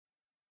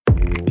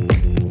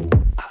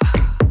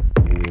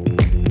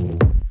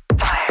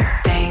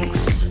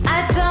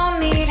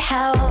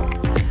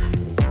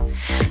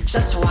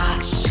Just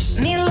watch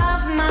me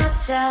love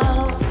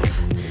myself.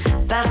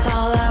 That's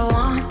all I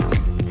want.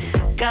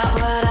 Got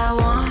what I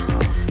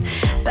want.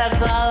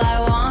 That's all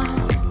I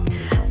want.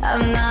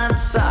 I'm not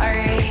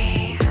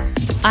sorry.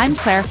 I'm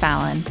Claire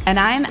Fallon. And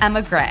I'm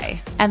Emma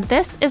Gray. And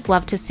this is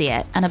Love to See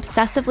It, an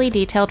obsessively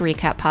detailed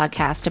recap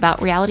podcast about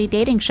reality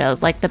dating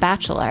shows like The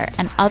Bachelor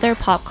and other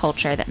pop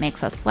culture that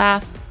makes us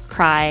laugh,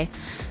 cry,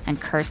 and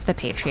curse the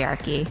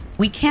patriarchy.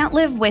 We can't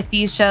live with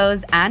these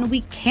shows and we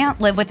can't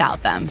live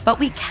without them, but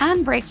we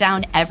can break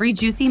down every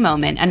juicy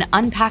moment and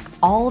unpack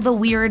all the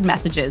weird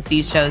messages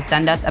these shows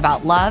send us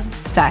about love,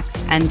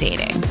 sex, and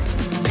dating.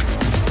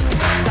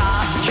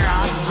 Stop,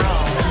 drop,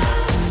 roll.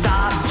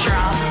 Stop,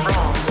 drop,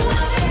 roll.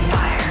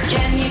 Fire.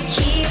 Can you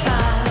keep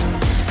up?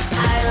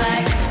 I love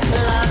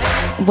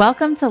it.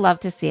 Welcome to Love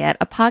to See It,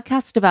 a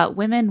podcast about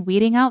women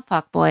weeding out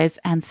fuckboys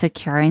and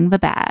securing the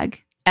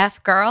bag.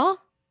 F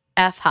girl,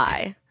 F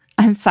high.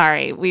 I'm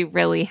sorry, we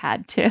really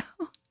had to.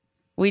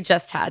 We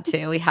just had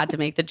to. We had to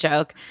make the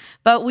joke.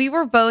 But we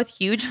were both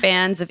huge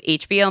fans of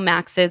HBO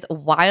Max's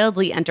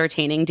wildly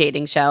entertaining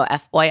dating show,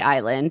 F-Boy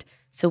Island.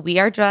 So we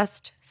are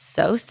just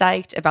so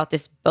psyched about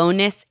this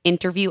bonus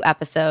interview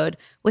episode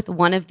with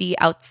one of the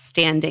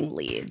outstanding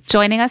leads.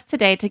 Joining us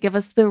today to give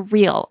us the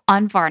real,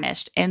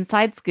 unvarnished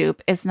inside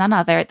scoop is none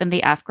other than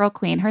the F-Girl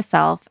queen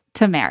herself,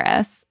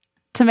 Tamaris.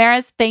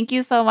 Tamaris, thank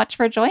you so much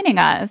for joining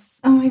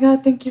us. Oh my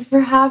God, thank you for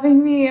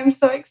having me. I'm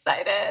so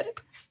excited.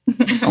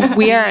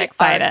 We are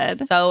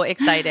excited. So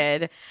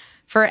excited.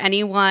 For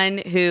anyone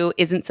who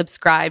isn't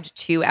subscribed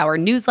to our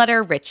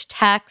newsletter, Rich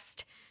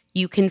Text,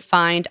 you can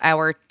find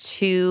our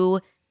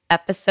 2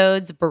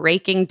 episodes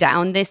breaking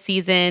down this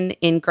season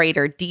in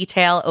greater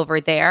detail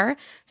over there.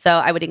 So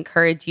I would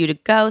encourage you to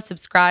go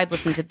subscribe,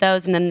 listen to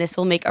those, and then this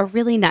will make a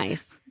really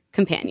nice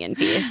companion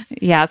piece.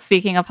 Yeah,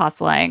 speaking of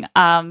hustling.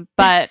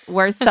 But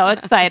we're so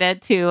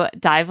excited to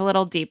dive a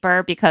little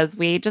deeper because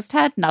we just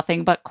had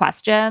nothing but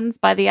questions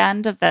by the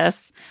end of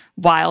this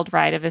wild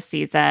ride of a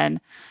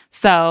season.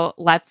 So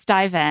let's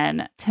dive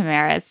in.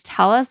 Tamaris,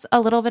 tell us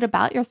a little bit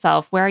about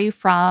yourself. Where are you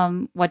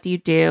from? What do you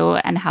do?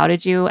 And how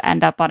did you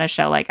end up on a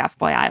show like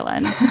F-Boy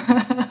Island?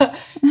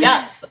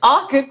 Yes,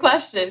 all good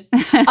questions.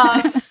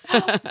 I'm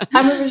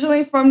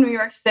originally from New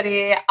York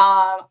City.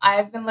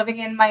 I've been living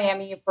in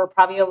Miami for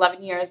probably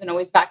 11 years and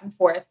always back and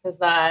forth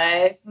because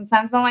I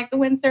sometimes don't like the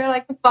winter, I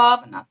like the fall,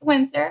 but not the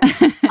winter.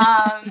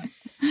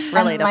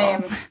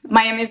 Relatable.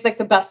 Miami is like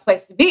the best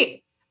place to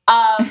be.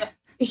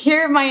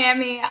 Here in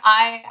Miami,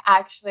 I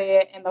actually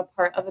am a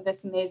part of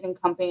this amazing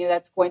company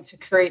that's going to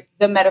create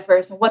the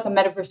metaverse and what the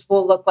metaverse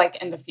will look like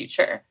in the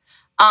future.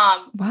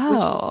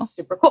 Wow. Which is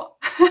super cool.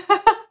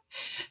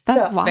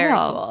 That's so, Very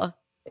cool.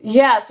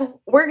 Yeah, so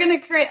we're going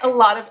to create a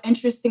lot of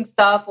interesting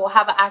stuff. We'll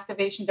have an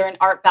activation during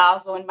Art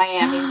Basel in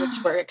Miami,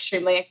 which we're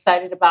extremely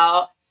excited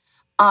about.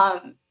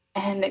 And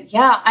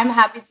yeah, I'm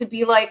happy to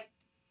be like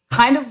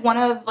kind of one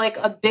of like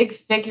a big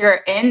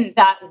figure in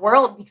that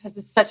world because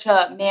it's such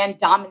a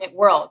man-dominant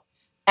world.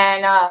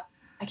 And I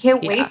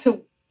can't wait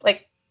to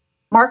like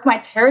mark my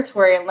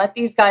territory and let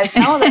these guys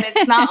know that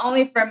it's not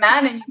only for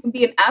men and you can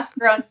be an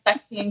F-girl and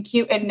sexy and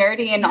cute and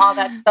nerdy and all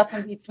that stuff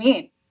in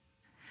between.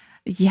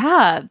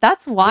 Yeah,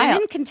 that's wild.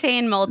 Women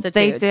contain multitudes.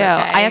 They do. Okay?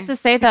 I have to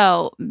say,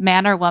 though,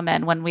 man or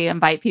woman, when we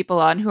invite people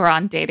on who are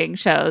on dating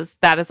shows,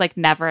 that is like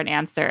never an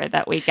answer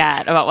that we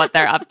get about what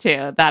they're up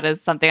to. That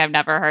is something I've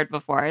never heard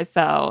before.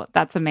 So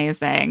that's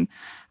amazing.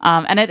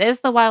 And it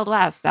is the Wild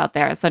West out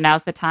there. So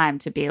now's the time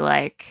to be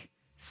like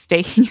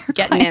staking your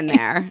getting in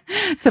there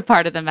to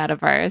part of the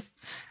metaverse.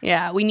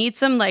 Yeah, we need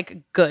some like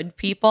good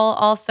people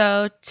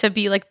also to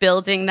be like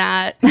building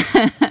that,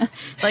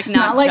 like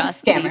not like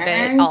just scammers.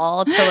 leave it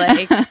all to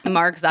like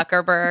Mark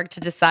Zuckerberg to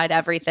decide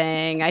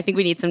everything. I think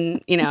we need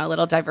some, a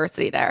little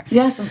diversity there.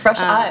 Yeah, some fresh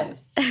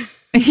eyes.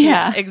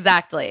 Yeah,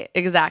 exactly.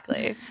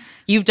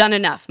 You've done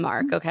enough,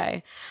 Mark.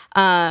 Okay.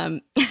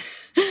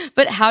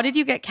 But how did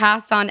you get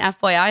cast on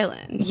F-Boy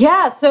Island?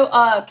 Yeah, so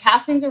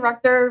casting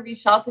director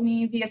reached out to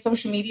me via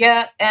social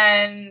media,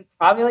 and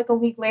probably like a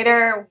week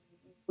later,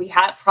 we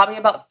had probably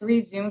about 3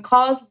 Zoom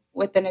calls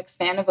within a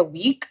span of a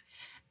week.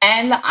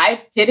 And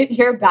I didn't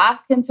hear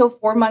back until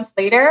 4 months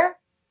later.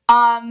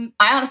 I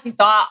honestly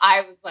thought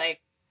I was like,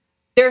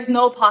 there's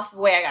no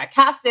possible way I got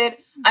casted.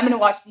 I'm going to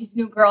watch these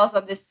new girls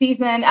on this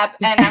season. And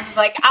I'm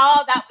like,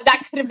 oh,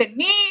 that could have been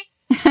me.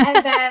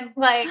 And then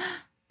like,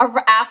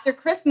 after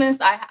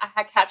Christmas, I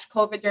had catch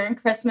COVID during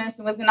Christmas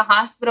and was in the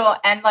hospital.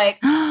 And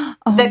like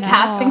the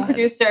casting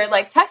producer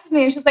like texted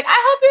me and she's like,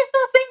 I hope you're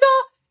still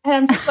single. And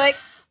I'm just like,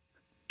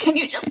 can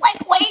you just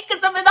like wait?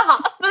 Because I'm in the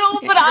hospital,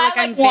 but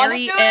I'm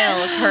very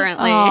ill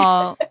currently.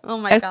 Oh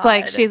my God. It's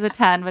like she's a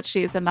 10, but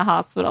she's in the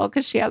hospital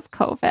because she has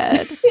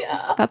COVID.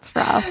 Yeah. That's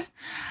rough.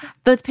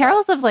 The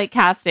perils of like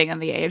casting in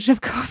the age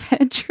of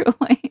COVID,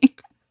 truly.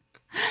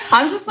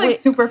 I'm just like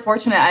super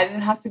fortunate I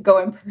didn't have to go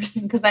in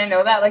person because I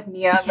know that like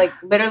Mia like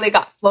literally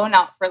got flown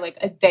out for like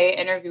a day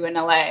interview in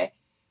LA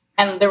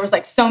and there was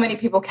like so many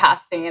people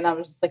casting and I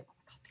was just like, oh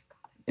my God,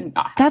 thank God I did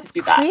not have That's to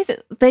do that. crazy.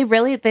 They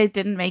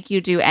didn't make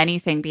you do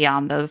anything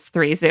beyond those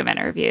 3 Zoom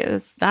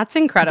interviews. That's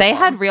incredible. They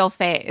had real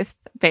faith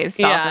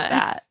based off of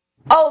that.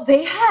 Oh,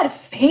 they had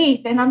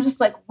faith. And I'm just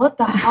like, what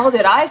the hell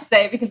did I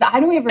say? Because I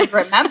don't even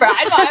remember.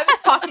 I know I was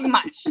talking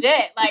my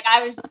shit. Like,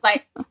 I was just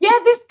like, yeah,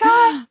 this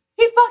guy,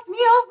 he fucked me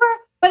over.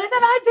 But then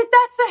I did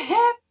that to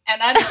him.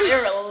 And they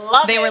were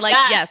loving They were like,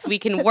 that. yes, we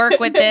can work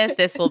with this.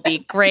 This will be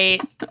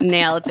great.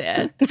 Nailed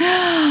it.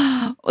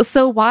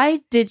 So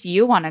why did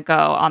you want to go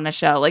on the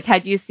show? Like,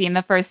 had you seen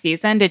the first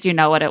season? Did you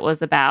know what it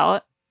was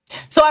about?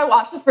 So I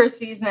watched the first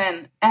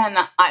season and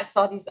I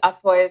saw these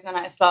F-boys and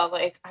I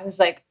was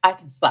like, I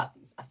can slap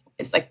these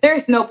F-boys. Like,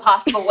 there's no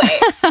possible way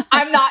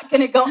I'm not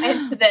going to go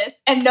into this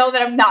and know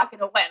that I'm not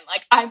going to win.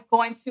 Like, I'm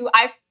going to,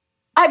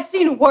 I've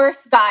seen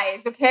worse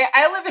guys, okay?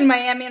 I live in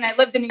Miami and I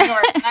lived in New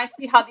York and I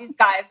see how these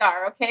guys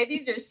are, okay?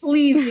 These are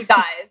sleazy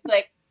guys.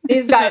 Like,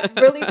 these guys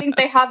really think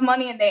they have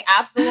money and they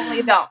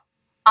absolutely don't.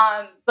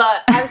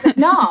 But I was like,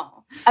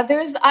 no.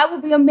 I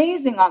will be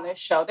amazing on this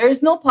show.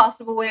 There's no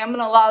possible way I'm going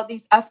to allow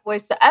these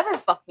F-boys to ever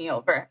fuck me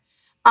over.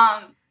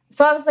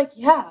 So I was like,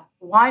 yeah,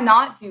 why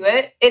not do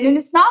it? And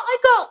it's not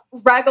like a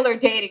regular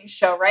dating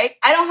show, right?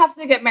 I don't have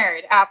to get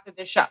married after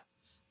the show.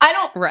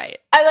 Right.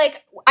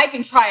 I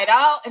can try it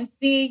out and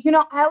see,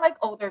 I like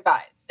older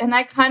guys. And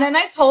I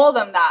told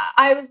them that.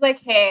 I was like,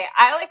 hey,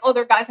 I like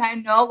older guys. I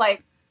know,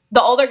 like,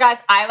 the older guys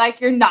I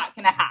like, you're not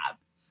going to have.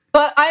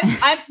 But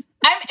I'm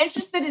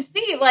interested to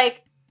see,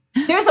 like,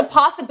 there's a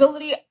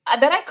possibility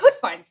that I could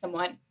find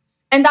someone.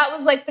 And that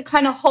was like the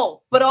kind of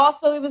hope. But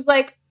also it was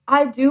like,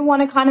 I do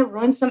want to kind of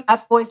ruin some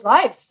F-boys'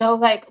 lives. So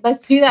like,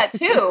 let's do that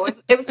too.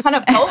 It was kind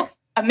of both,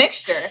 a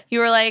mixture. You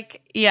were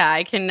like, yeah,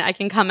 I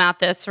can come at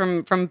this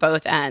from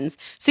both ends.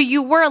 So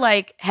you were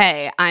like,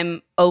 hey,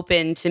 I'm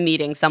open to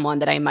meeting someone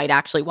that I might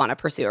actually want to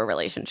pursue a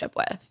relationship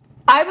with.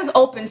 I was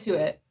open to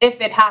it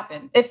if it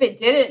happened. If it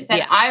didn't,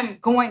 then I'm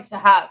going to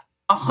have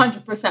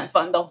 100%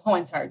 fun the whole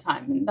entire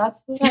time. And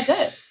that's what I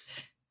did.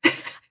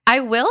 I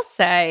will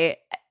say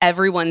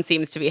everyone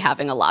seems to be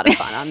having a lot of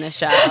fun on this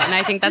show. And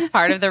I think that's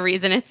part of the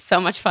reason it's so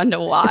much fun to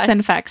watch. It's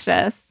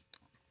infectious.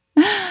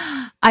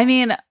 I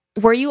mean,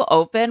 were you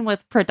open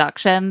with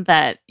production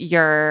that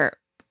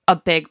a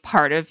big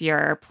part of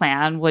your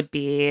plan would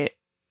be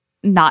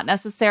not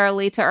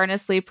necessarily to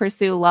earnestly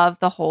pursue love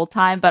the whole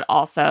time, but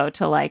also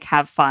to like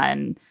have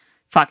fun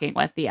fucking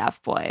with the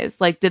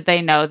F-boys? Like, did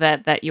they know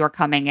that you were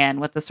coming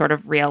in with a sort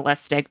of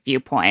realistic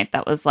viewpoint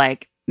that was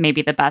like,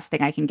 maybe the best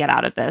thing I can get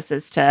out of this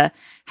is to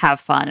have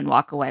fun and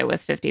walk away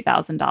with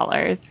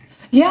 $50,000?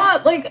 Yeah,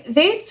 like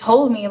they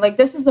told me, like,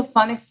 this is a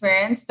fun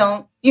experience.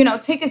 Don't,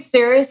 take it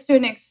serious to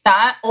an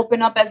extent,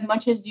 open up as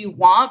much as you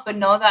want, but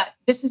know that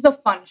this is a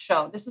fun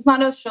show. This is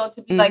not a show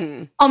to be like,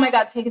 oh my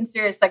God, taken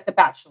serious like The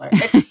Bachelor.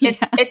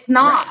 It's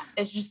not. Right.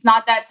 It's just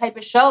not that type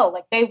of show.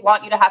 Like, they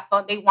want you to have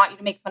fun. They want you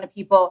to make fun of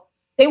people.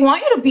 They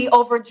want you to be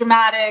over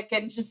dramatic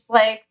and just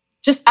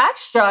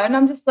extra. And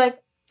I'm just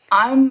like,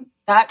 I'm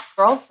that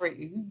girl for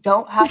you. You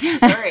don't have to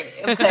worry.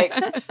 It's like,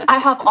 I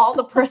have all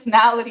the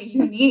personality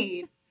you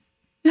need.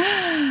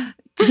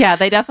 Yeah,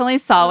 they definitely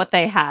saw what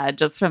they had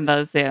just from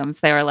those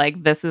Zooms. They were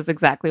like, this is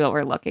exactly what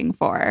we're looking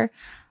for.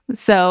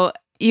 So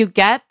you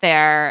get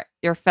there,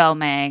 you're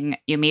filming,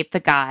 you meet the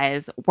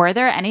guys. Were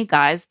there any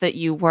guys that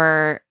you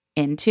were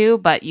into,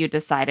 but you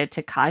decided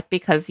to cut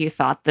because you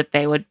thought that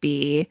they would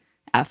be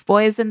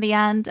F-boys in the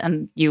end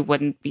and you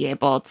wouldn't be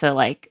able to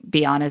like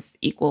be on as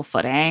equal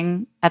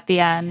footing at the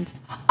end?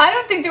 I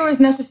don't think there was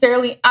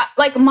necessarily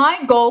like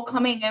my goal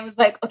coming in was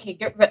like, okay,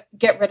 get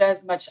rid of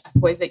as much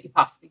F-boys that you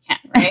possibly can,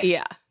 right?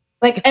 Yeah.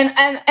 Like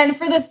and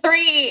for the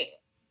three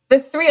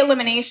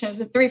eliminations,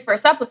 the 3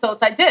 first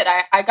episodes, I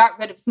got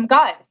rid of some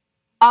guys.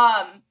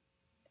 I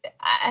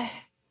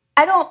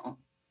don't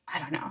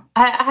know.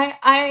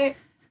 I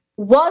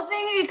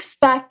wasn't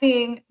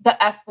expecting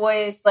the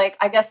F-boys, like,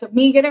 I guess with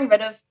me getting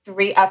rid of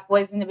 3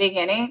 F-boys in the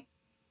beginning,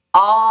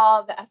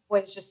 all the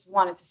F-boys just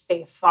wanted to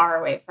stay far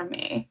away from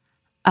me.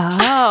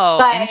 Oh,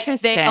 like,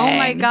 interesting. Oh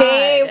my God.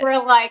 They were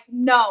like,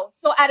 no.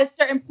 So at a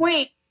certain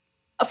point,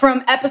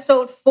 from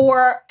episode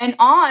 4 and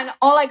on,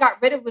 all I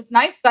got rid of was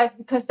nice guys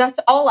because that's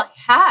all I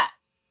had.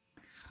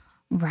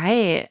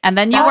 Right. And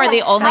then you were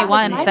the only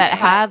one that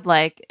had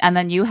like, and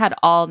then you had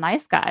all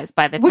nice guys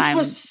by the time. Which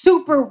was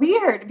super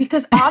weird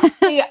because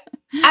honestly,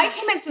 I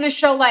came into the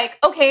show like,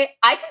 okay,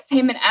 I can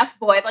tame an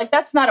F-boy. Like,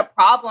 that's not a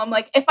problem.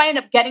 Like, if I end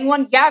up getting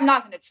one, yeah, I'm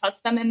not going to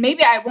trust them. And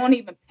maybe I won't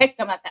even pick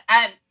them at the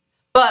end.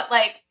 But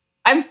like,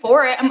 I'm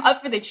for it. I'm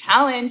up for the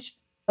challenge.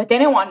 But they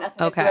didn't want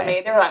nothing to do with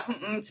me. They were like,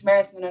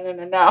 Tamaris,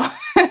 no.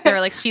 They were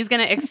like, she's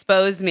going to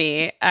expose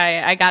me.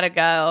 I got to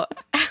go.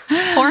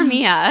 Poor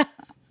Mia.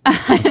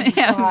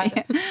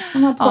 Mia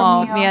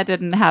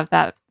didn't have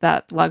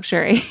that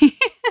luxury.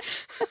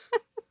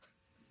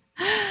 It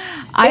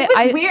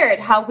was weird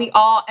how we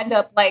all end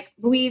up like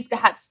Louise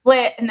had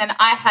split and then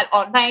I had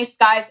all nice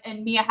guys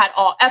and Mia had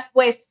all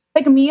F-boys.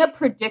 Like, Mia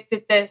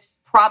predicted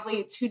this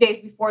probably 2 days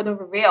before the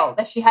reveal,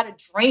 that she had a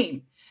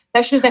dream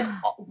that she was like,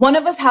 one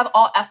of us have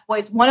all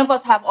F-boys, one of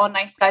us have all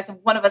nice guys, and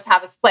one of us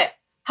have a split.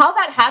 How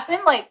that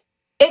happened, like,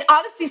 it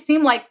honestly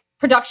seemed like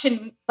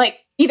production, like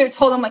either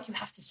told him like, you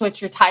have to switch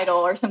your title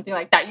or something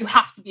like that. You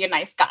have to be a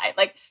nice guy.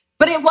 Like,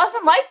 but it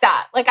wasn't like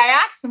that. Like I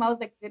asked him, I was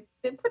like, did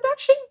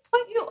production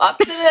put you up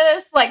to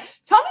this? Like,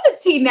 tell me the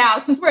tea now,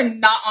 since we're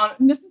not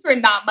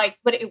mic'd,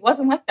 but it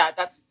wasn't like that.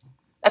 That's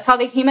how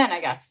they came in, I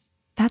guess.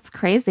 That's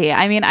crazy.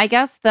 I mean, I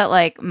guess that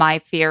like my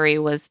theory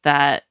was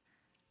that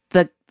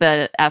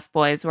the F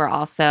boys were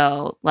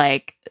also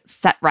like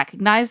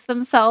recognized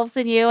themselves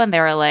in you, and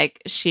they were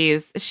like,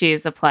 she's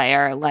a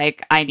player.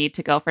 Like, I need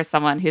to go for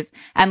someone who's,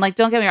 and like,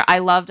 don't get me wrong, I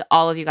loved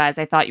all of you guys.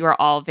 I thought you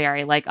were all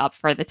very like up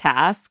for the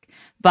task,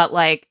 but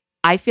like,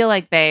 I feel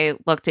like they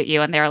looked at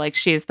you and they were like,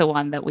 she's the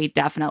one that we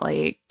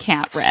definitely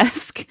can't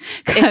risk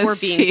if we're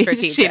being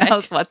strategic. She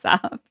knows what's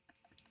up.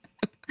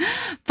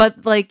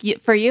 But like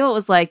for you, it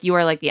was like you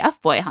were like the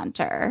F boy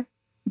hunter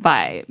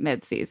by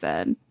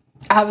mid-season.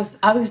 I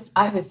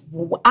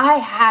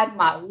had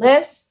my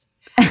list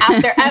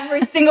after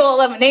every single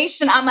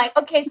elimination. I'm like,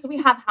 okay, so we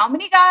have how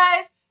many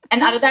guys?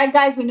 And out of that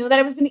guys, we knew that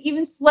it was an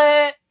even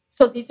split.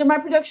 So these are my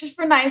predictions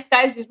for nice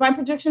guys. These are my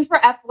predictions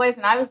for F boys.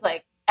 And I was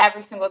like,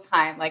 every single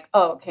time, like,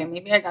 oh, okay,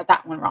 maybe I got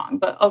that one wrong,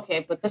 but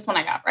this one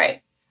I got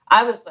right.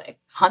 I was like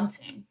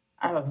hunting.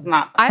 I was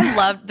not. I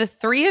loved the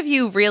three of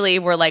you really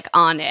were like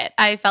on it.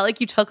 I felt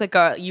like you took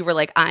you were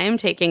like, I am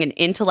taking an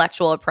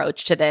intellectual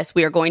approach to this.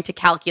 We are going to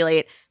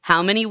calculate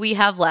how many we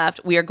have left.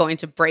 We are going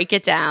to break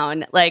it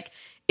down. Like,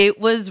 it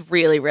was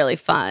really, really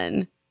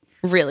fun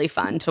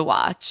to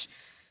watch.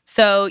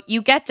 So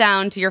you get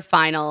down to your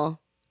final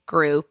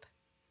group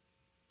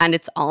and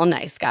it's all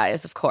nice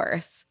guys, of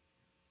course.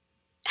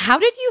 How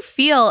did you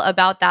feel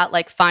about that,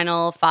 like,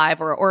 final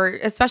five or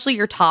especially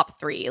your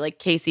top three, like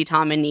Casey,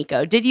 Tom, and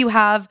Nico? Did you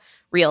have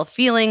real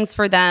feelings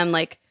for them?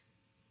 Like,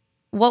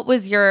 what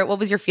was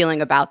your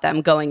feeling about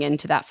them going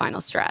into that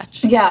final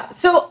stretch? Yeah.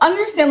 So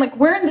understand, like,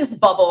 we're in this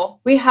bubble.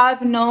 We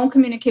have no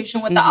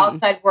communication with the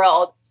outside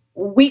world.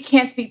 We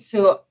can't speak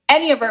to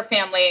any of our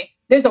family.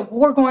 There's a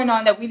war going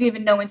on that we didn't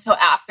even know until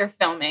after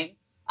filming.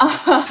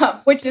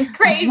 Which is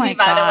crazy,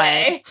 by the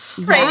way.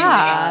 Crazy.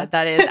 Yeah,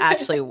 that is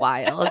actually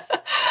wild.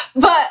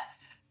 But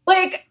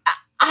like,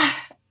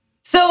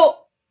 so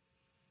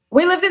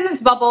we lived in this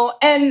bubble,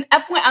 and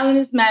F Boy Island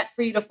is meant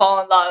for you to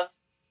fall in love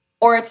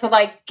or to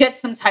like get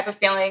some type of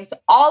feelings.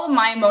 All of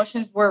my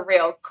emotions were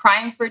real.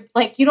 Crying for,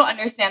 like, you don't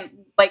understand,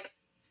 like,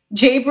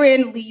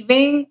 Jabrin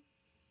leaving,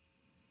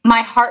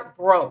 my heart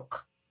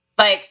broke.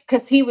 Like,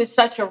 because he was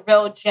such a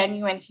real,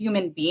 genuine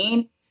human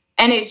being.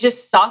 And it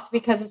just sucked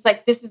because it's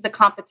like, this is a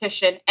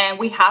competition and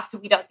we have to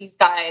weed out these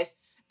guys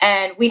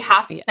and we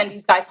have to send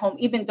these guys home,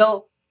 even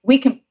though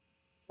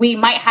we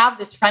might have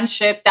this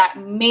friendship that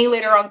may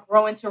later on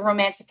grow into a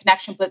romantic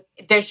connection, but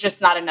there's just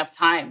not enough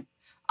time.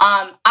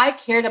 I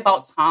cared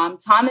about Tom.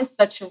 Tom is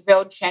such a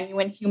real,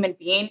 genuine human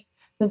being.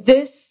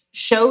 This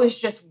show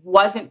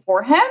wasn't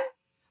for him.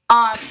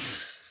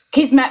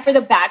 He's meant for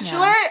The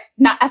Bachelor,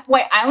 not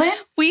F-Boy Island.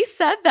 We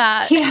said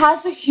that. He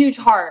has a huge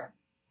heart.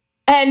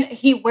 And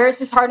he wears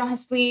his heart on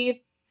his sleeve.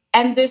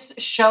 And this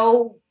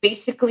show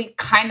basically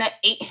kind of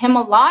ate him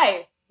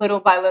alive little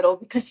by little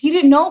because he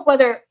didn't know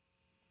whether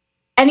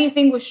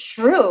anything was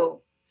true.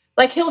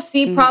 Like, he'll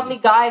see probably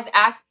guys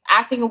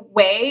acting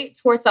away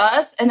towards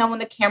us. And then when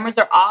the cameras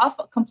are off,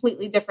 a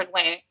completely different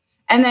way.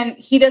 And then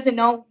he doesn't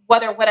know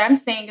whether what I'm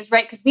saying is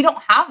right because we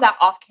don't have that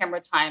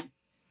off-camera time.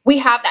 We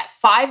have that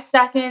 5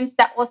 seconds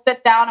that we'll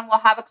sit down and we'll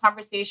have a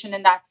conversation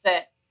and that's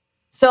it.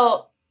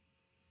 So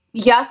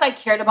yes, I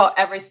cared about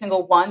every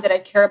single one. Did I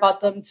care about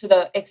them to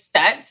the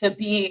extent to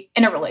be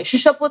in a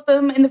relationship with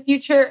them in the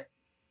future?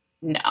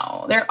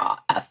 No, they're all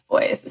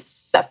F-boys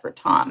except for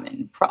Tom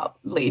and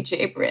probably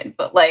Jabrin.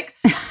 But like,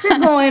 you're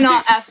going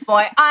on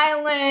F-boy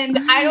Island.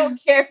 I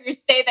don't care if you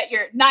say that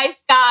you're a nice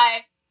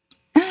guy.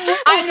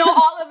 I know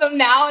all of them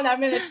now, and I'm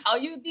going to tell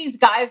you, these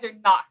guys are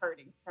not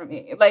hurting for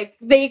me. Like,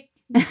 they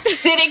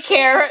didn't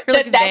care the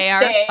next they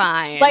are day.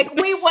 Fine. Like,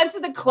 we went to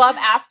the club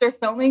after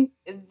filming.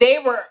 They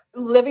were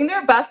living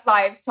their best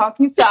lives,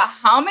 talking to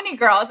how many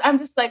girls. I'm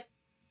just like,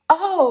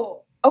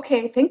 oh,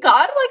 okay, thank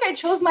God. Like, I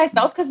chose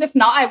myself, because if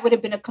not, I would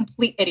have been a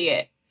complete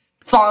idiot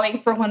falling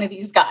for one of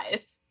these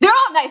guys. They're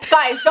all nice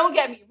guys, don't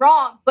get me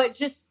wrong, but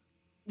just,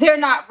 they're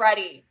not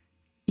ready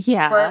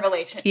for a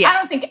relationship. Yeah. I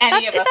don't think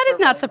any of us that is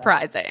not really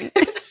surprising.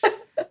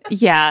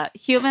 Yeah,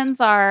 humans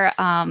are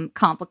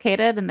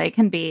complicated, and they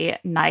can be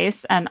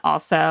nice and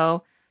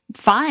also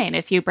fine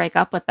if you break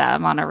up with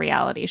them on a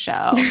reality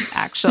show,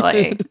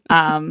 actually.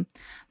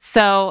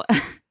 So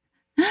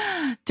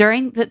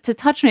to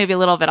touch maybe a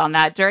little bit on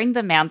that, during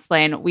the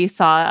mansplain, we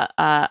saw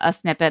a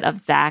snippet of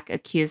Zach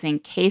accusing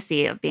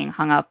Casey of being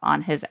hung up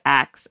on his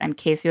ex, and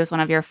Casey was one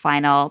of your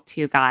final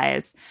two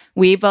guys.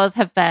 We both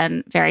have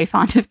been very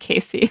fond of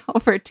Casey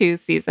over 2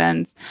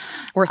 seasons.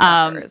 We're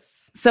suckers.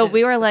 So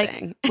we were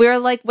like,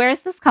 where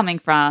is this coming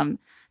from?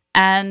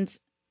 And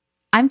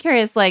I'm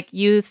curious, like,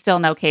 you still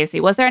know Casey.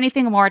 Was there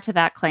anything more to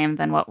that claim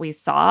than what we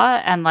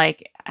saw? And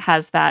like,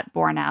 has that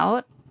borne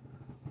out?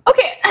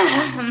 Okay.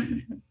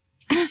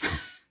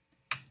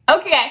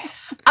 Okay.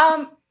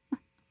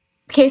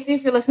 Casey,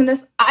 if you're listening to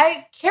this,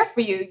 I care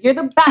for you. You're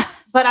the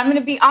best. But I'm going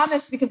to be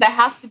honest because I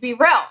have to be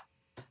real.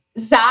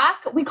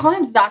 Zach, we call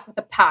him Zach with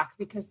a pack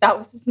because that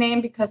was his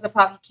name because of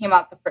how he came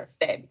out the first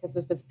day because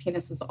of his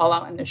penis was all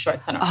out in the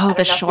shorts. I don't know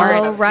the shorts.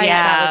 Oh, right.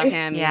 Yeah. That was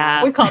him.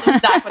 Yeah. We called him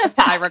Zach with a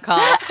pack. I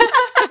recall.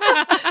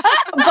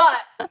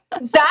 But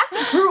Zach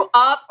grew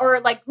up or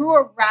like grew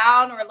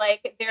around or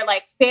like they're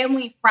like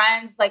family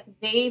friends. Like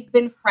they've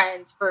been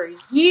friends for years.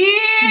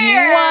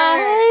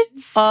 What?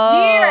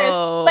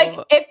 Oh. Years.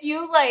 Like if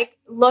you like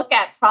look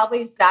at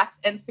probably Zach's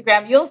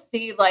Instagram, you'll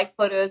see like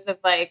photos of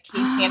like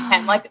Casey and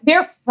him. Like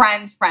they're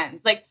friends.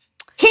 Like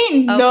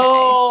he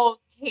knows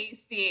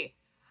Casey.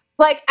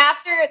 Like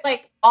after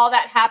like all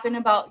that happened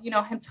about, you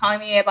know, him telling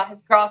me about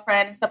his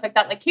girlfriend and stuff like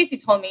that, like Casey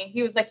told me,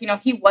 he was like, you know,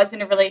 he was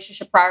in a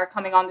relationship prior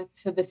coming on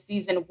to the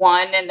season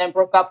 1 and then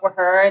broke up with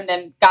her and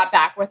then got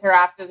back with her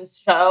after the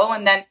show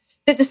and then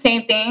did the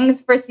same thing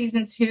for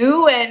season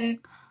 2 and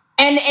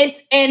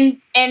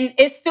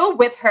is still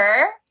with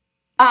her.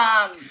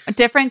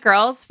 Different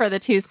girls for the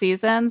 2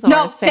 seasons? Or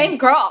No, same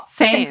girl.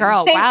 Same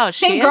girl. Wow,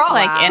 she is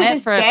like in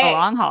it for the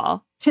long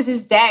haul. To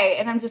this day.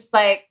 And I'm just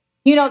like,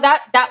 you know,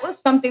 that was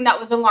something that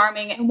was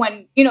alarming. And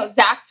when, you know,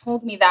 Zach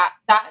told me that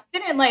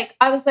didn't like,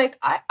 I was like,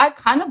 I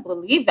kind of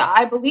believe that.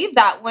 I believe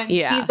that when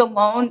he's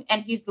alone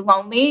and he's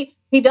lonely,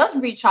 he does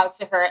reach out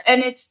to her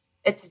and it's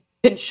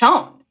been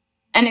shown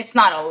and it's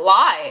not a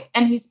lie.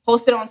 And he's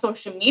posted on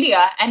social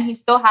media and he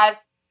still has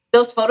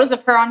those photos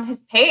of her on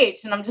his page.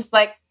 And I'm just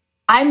like,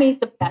 I made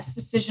the best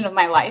decision of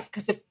my life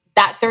because if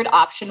that third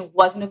option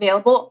wasn't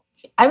available,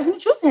 I was going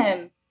to choose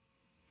him.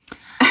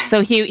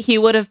 So he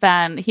would have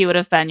been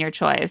your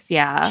choice,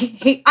 yeah.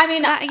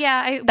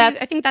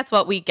 I think that's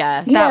what we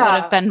guessed. That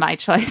would have been my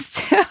choice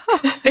too.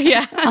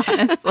 Yeah,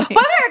 honestly.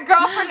 Whether a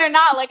girlfriend or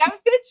not, like I was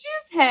gonna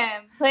choose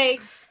him.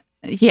 Like,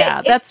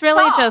 yeah, that's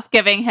really just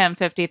giving him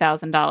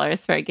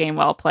 $50,000 for a game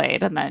well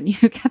played, and then you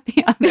get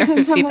the other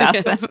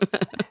 50,000.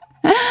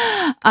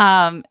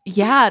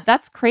 Yeah,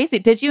 that's crazy.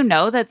 Did you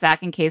know that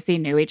Zach and Casey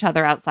knew each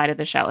other outside of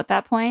the show at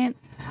that point?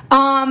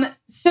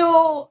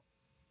 So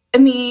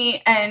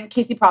me and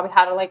Casey probably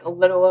had a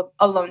little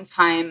alone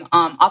time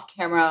off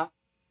camera,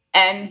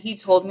 and he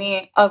told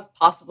me of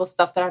possible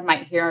stuff that I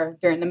might hear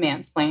during the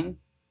mansplain.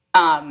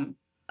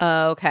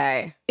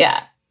 Okay.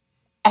 Yeah.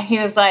 And he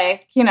was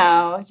like, you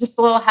know, just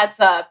a little heads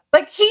up.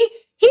 Like he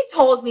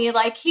told me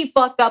like he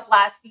fucked up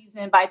last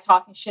season by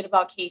talking shit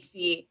about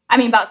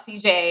about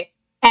CJ.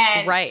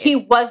 And he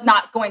was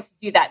not going to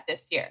do that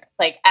this year,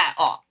 like at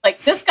all.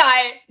 Like this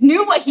guy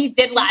knew what he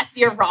did last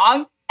year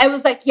wrong and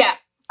was like, yeah,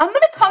 I'm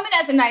going to come in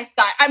as a nice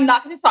guy. I'm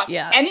not going to talk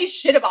any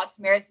shit about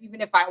Samaras, even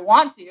if I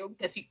want to,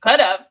 because he could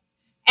have.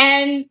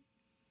 And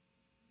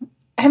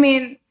I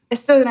mean, it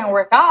still didn't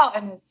work out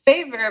in his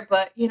favor,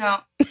 but you know,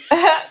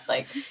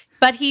 like.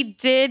 But he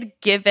did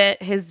give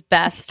it his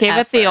best. Gave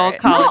it the old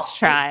college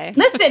try.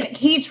 Listen,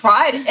 he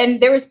tried,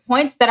 and there was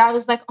points that I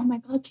was like, "Oh my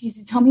God,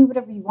 Casey, tell me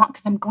whatever you want,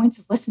 because I'm going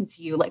to listen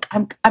to you. Like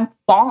I'm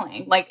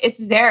falling. Like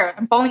it's there.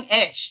 I'm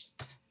falling-ish."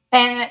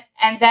 And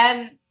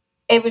then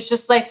it was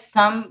just like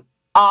some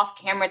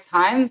off-camera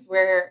times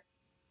where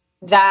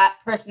that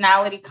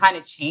personality kind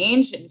of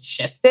changed and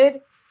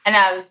shifted, and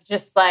I was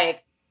just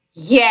like,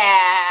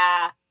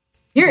 "Yeah,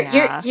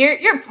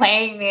 you're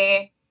playing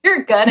me.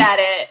 You're good at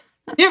it."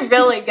 You're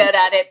really good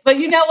at it, but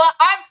you know what?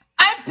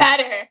 I'm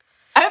better.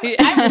 I'm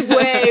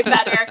way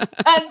better.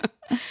 And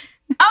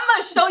I'm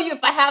gonna show you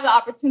if I have the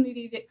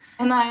opportunity to.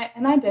 And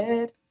I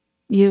did.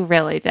 You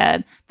really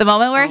did. The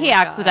moment where he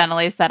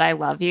accidentally said "I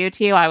love you"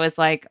 to you, I was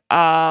like,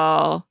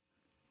 oh.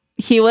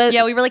 He was.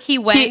 Yeah, we were like, he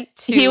went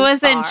too He was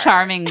far. in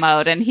charming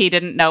mode, and he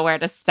didn't know where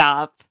to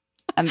stop.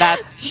 And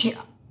that's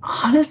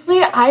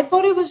honestly, I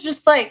thought it was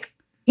just like.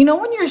 You know,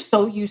 when you're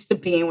so used to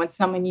being with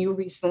someone, you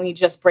recently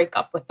just break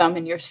up with them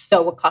and you're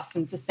so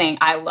accustomed to saying,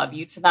 I love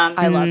you to them.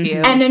 I love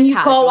you. And then you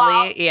go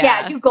out.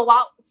 Yeah, you go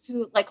out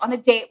to like on a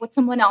date with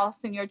someone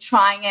else and you're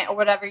trying it or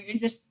whatever.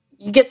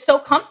 You get so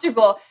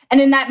comfortable.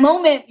 And in that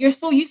moment, you're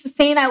so used to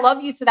saying, I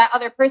love you to that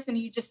other person.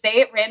 You just say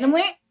it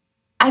randomly.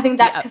 I think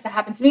that because it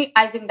happened to me,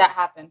 I think that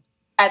happened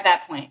at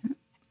that point.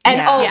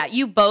 And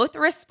you both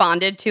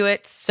responded to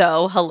it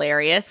so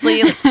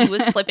hilariously. Like he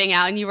was flipping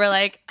out and you were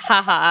like,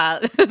 haha.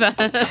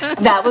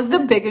 That was the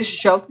biggest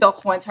joke the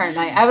whole entire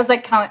night. I was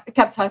like,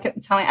 kept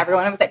telling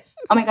everyone, I was like,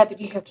 oh my God, did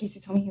you hear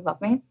Casey tell me he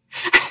loved me?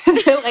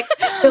 they're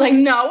like,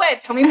 no way,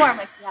 tell me more. I'm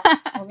like, yeah,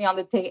 tell me on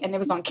the date. And it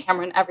was on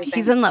camera and everything.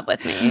 He's in love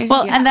with me.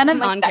 Well, and then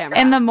on camera.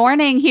 In the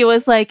morning, he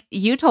was like,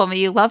 you told me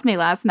you loved me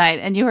last night.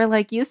 And you were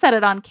like, you said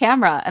it on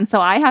camera. And so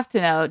I have to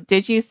know,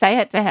 did you say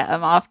it to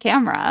him off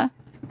camera?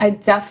 I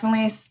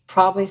definitely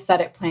probably said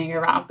it playing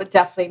around, but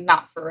definitely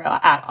not for real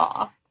at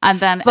all. And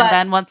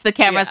then once the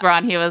cameras were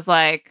on, he was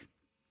like,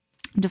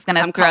 I'm just going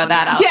to throw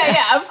that out.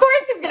 Yeah, of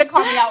course he's going to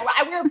call me out.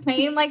 We were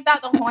playing like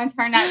that the whole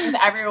entire night with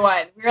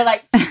everyone. We were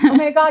like, oh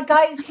my God,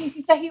 guys,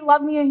 Casey said he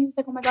loved me. And he was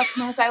like, oh my God,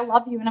 Samaras, I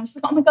love you. And I'm just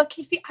like, oh my God,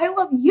 Casey, I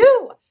love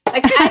you.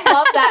 Like, I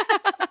love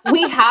that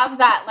we have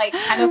that like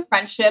kind of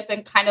friendship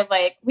and kind of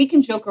like, we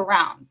can joke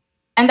around.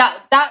 And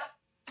that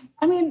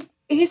I mean,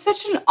 he's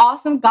such an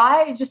awesome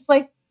guy. Just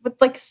like, with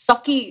like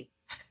sucky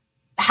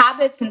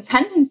habits and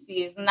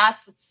tendencies, and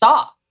that's what's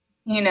soft,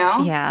 you know?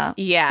 Yeah.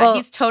 Yeah, Well-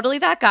 he's totally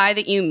that guy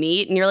that you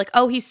meet and you're like,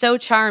 oh, he's so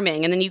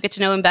charming. And then you get to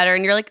know him better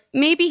and you're like,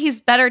 maybe he's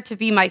better to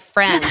be my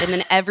friend. And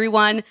then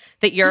everyone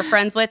that you're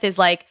friends with is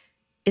like,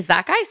 is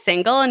that guy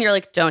single? And you're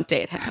like, don't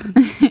date him.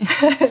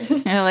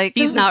 You're like,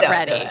 He's not don't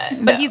ready. do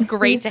it. But No, he's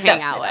great to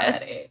hang out definitely not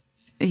with. ready.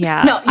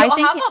 yeah. No, I you'll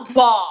think have a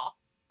ball.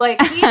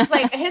 Like, he's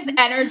like, his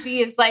energy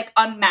is like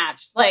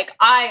unmatched. Like,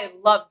 I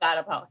love that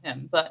about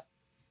him, but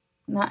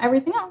not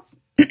everything else.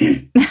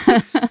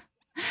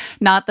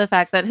 not the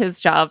fact that his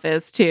job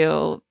is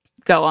to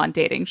go on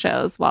dating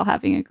shows while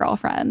having a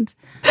girlfriend,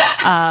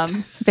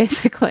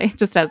 basically,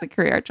 just as a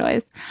career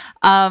choice.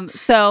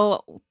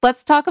 So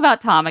let's talk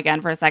about Tom again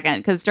for a second,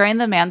 because during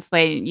the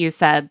mansplain, you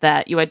said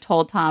that you had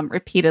told Tom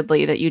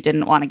repeatedly that you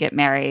didn't want to get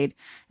married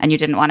and you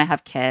didn't want to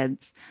have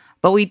kids,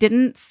 but we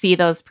didn't see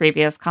those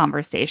previous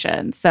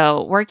conversations.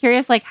 So we're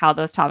curious, like, how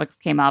those topics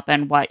came up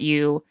and what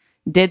you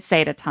did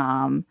say to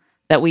Tom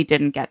that we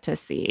didn't get to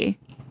see.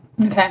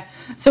 Okay.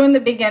 So in the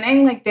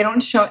beginning, like, they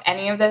don't show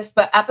any of this,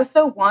 but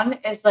episode 1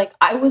 is like,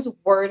 I was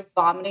word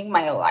vomiting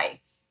my life.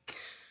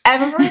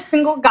 Every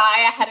single guy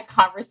I had a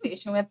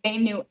conversation with, they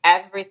knew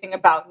everything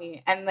about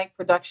me. And like,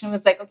 production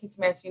was like, okay,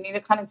 Tamara, so you need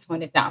to kind of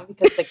tone it down,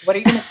 because like, what are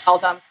you going to tell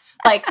them?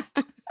 Like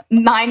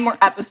 9 more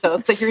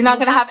episodes. Like, you're not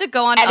going to have to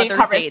go on any other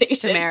dates, conversations.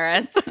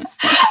 Damaris.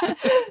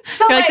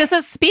 So You're like, this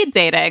is speed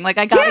dating. Like,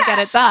 I got to Yeah. get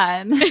it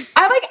done.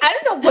 I'm like, I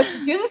don't know what to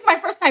do. This is my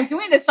first time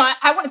doing this, so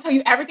I want to tell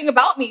you everything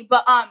about me.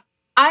 But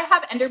I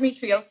have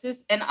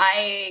endometriosis, and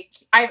I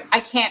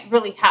can't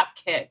really have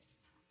kids.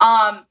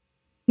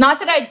 Not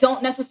that I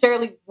don't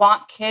necessarily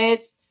want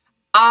kids.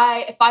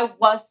 If I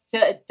was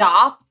to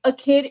adopt a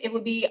kid, it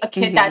would be a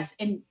kid that's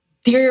in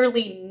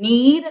dearly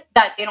need,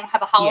 that they don't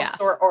have a house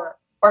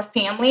or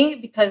family,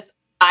 because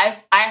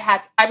I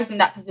was in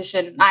that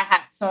position, and I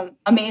had some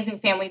amazing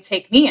family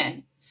take me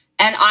in.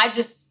 And I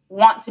just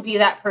want to be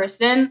that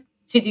person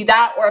to do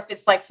that. Or if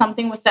it's like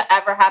something was to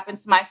ever happen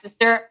to my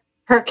sister,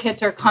 her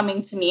kids are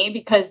coming to me,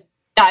 because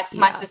that's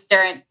my sister,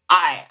 and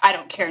I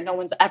don't care. No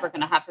one's ever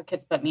going to have her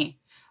kids but me.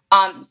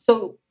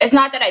 So it's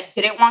not that I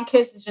didn't want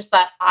kids. It's just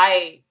that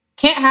I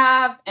can't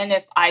have. And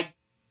if I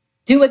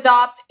do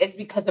adopt, it's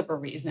because of a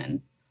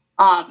reason.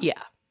 And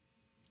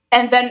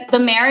then the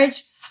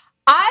marriage,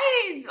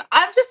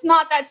 I'm just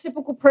not that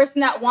typical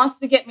person that wants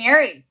to get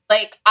married.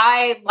 Like,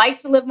 I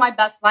like to live my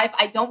best life.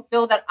 I don't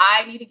feel that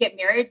I need to get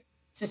married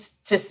to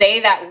say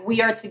that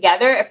we are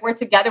together. If we're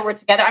together, we're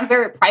together. I'm a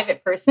very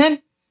private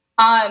person.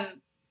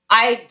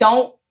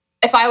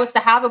 If I was to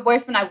have a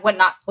boyfriend, I would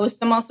not post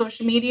them on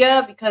social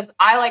media, because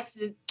I like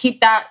to keep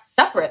that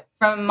separate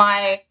from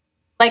my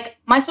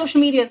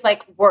social media is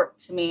like work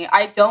to me.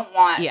 I don't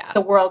want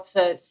the world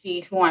to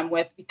see who I'm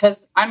with,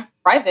 because I'm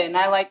private, and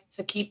I like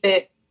to keep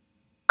it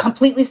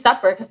completely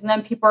separate, because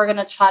then people are going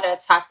to try to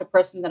attack the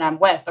person that I'm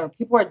with, or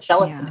people are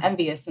jealous and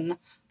envious. And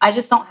I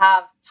just don't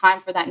have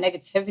time for that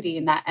negativity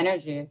and that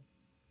energy.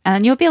 And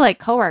then you'll be like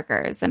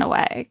coworkers in a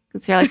way,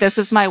 because you're like, this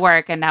is my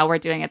work and now we're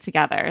doing it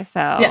together.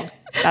 So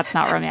that's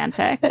not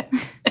romantic.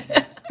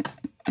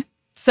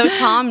 So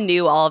Tom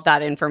knew all of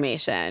that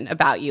information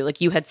about you.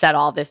 Like, you had said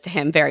all this to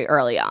him very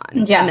early on.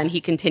 Yes. And then he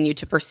continued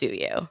to pursue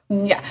you.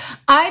 Yeah.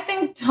 I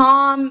think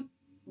Tom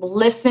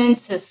listened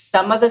to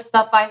some of the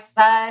stuff I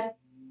said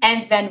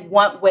and then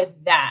went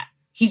with that.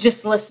 He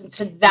just listened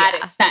to that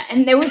extent.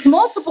 And there was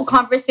multiple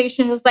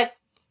conversations. It was like,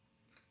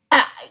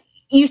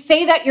 you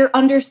say that you're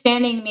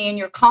understanding me and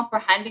you're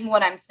comprehending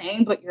what I'm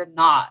saying, but you're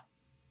not.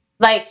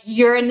 Like,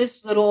 you're in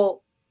this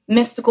little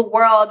mystical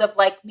world of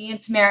like, me and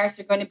Tamaris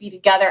are going to be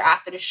together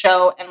after the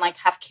show and like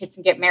have kids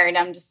and get married.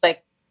 I'm just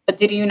like, but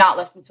did you not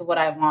listen to what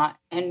I want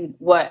and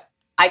what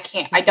I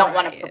can't? I don't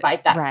want to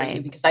provide that for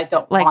you, because I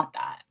don't want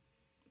that.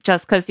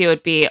 Just because you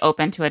would be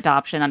open to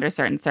adoption under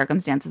certain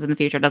circumstances in the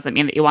future doesn't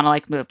mean that you want to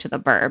like move to the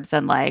burbs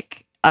and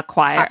like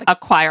acquire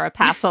a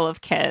passel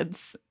of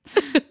kids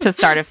to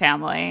start a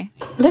family.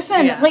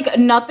 Listen, like,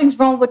 nothing's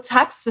wrong with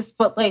Texas,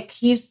 but like,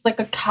 he's like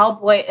a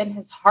cowboy in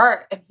his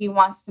heart and he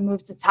wants to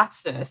move to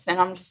Texas. And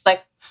I'm just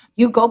like,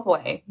 you go,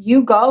 boy,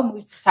 you go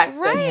move to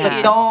Texas.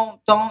 But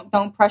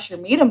don't pressure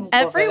me to move.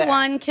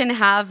 Everyone can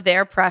have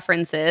their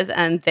preferences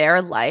and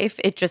their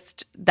life. It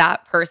just,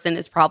 that person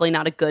is probably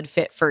not a good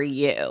fit for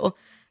you.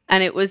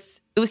 And it was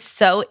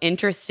so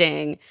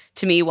interesting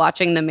to me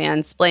watching the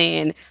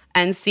mansplain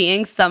and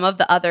seeing some of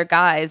the other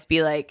guys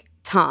be like,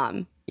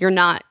 Tom, you're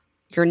not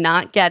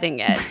getting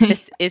it.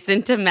 This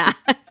isn't a match.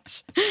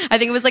 I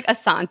think it was like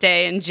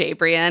Asante and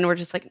Jabrian were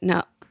just like,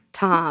 no,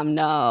 Tom,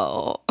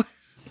 no.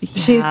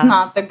 She's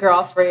not the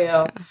girl for you.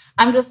 Yeah.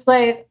 I'm just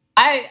like,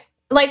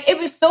 it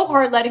was so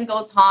hard letting go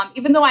of Tom,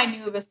 even though I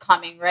knew it was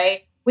coming,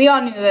 right? We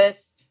all knew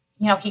this.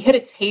 You know, he hit a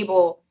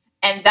table,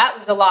 and that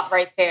was a lot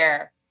right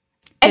there.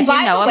 Did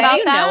you know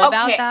about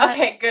that?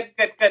 Okay, good.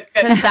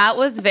 Because that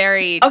was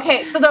very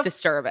so the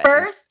disturbing.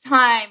 First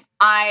time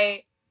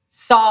I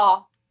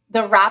saw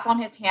the wrap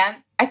on his hand,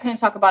 I couldn't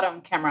talk about it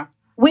on camera.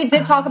 We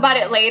did talk about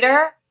it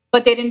later,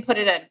 but they didn't put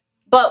it in.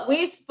 But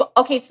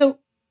so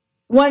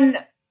when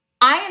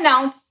I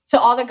announced to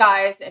all the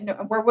guys, and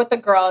we're with the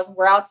girls, and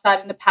we're outside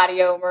in the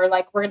patio, and we're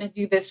like, we're going to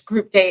do this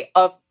group date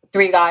of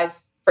 3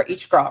 guys for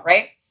each girl,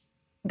 right?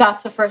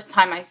 That's the first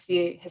time I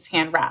see his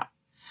hand wrap.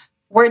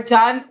 We're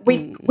done.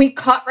 We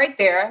cut right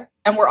there,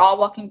 and we're all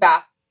walking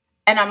back.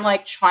 And I'm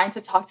like trying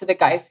to talk to the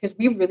guys because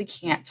we really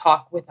can't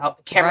talk without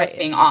the cameras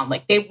being on.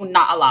 Like, they would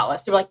not allow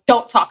us. They were like,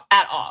 don't talk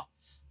at all.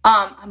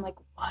 I'm like,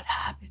 what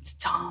happened to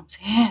Tom's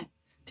hand?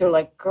 They're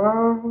like,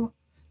 girl,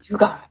 you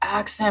gotta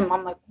ask him.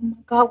 I'm like, oh my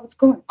God, what's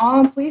going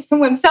on? Please,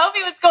 someone tell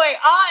me what's going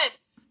on.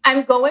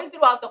 I'm going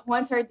throughout the whole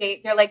entire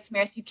date. They're like,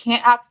 Tamaris, you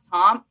can't ask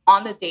Tom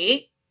on the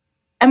date.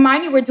 And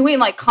mind you, we're doing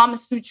like Kama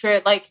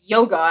Sutra, like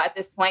yoga at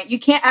this point. You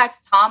can't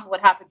ask Tom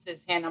what happened to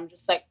his hand. I'm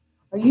just like,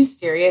 are you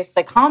serious?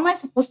 Like, how am I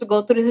supposed to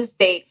go through this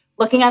date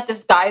looking at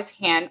this guy's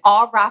hand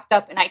all wrapped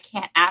up and I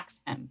can't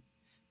ask him?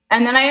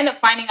 And then I end up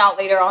finding out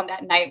later on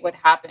that night what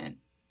happened.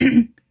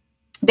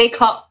 They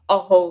cut a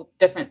whole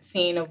different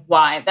scene of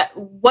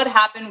what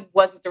happened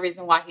wasn't the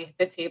reason why he hit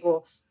the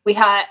table. We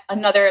had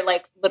another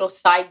like little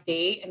side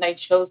date and I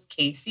chose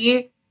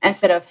Casey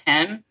instead of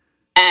him.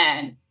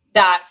 And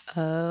that's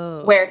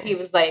where he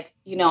was like,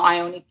 you know,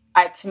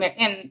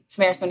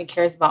 Tamaris only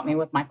cares about me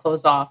with my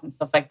clothes off and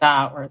stuff like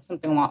that, or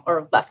something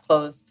or less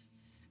clothes.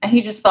 And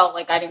he just felt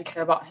like I didn't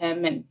care about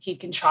him and he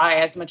can try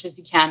as much as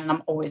he can. And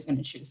I'm always going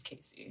to choose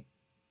Casey.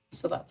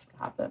 So that's what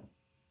happened.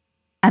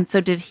 And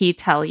so did he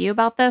tell you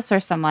about this or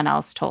someone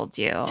else told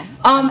you?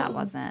 That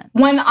wasn't.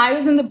 When I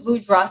was in the blue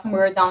dress and we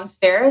were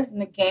downstairs in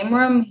the game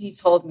room, he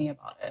told me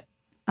about it.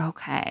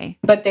 Okay.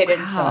 But they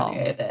didn't show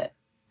any of it.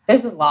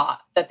 There's a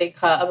lot that they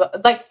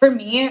cut. Like, for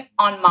me,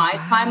 on my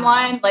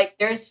timeline, like,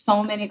 there's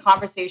so many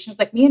conversations.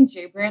 Like, me and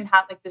Jabrian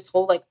had, like, this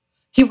whole, like,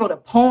 he wrote a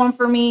poem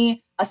for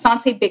me.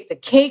 Asante baked a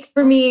cake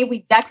for me. We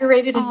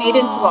decorated and made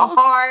it into a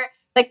heart.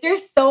 Like,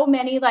 there's so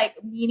many,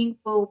 like,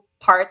 meaningful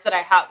parts that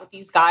I had with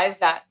these guys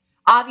that,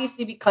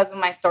 obviously, because of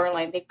my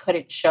storyline, they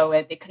couldn't show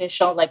it. They couldn't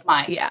show, like,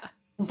 my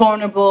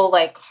vulnerable,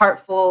 like,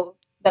 heartful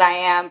that I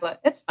am.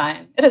 But it's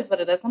fine. It is what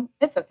it is.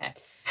 It's okay.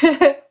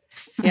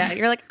 Yeah,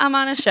 you're like, I'm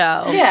on a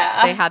show.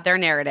 Yeah. They had their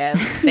narrative.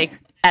 They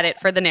edit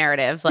for the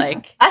narrative.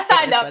 Like, I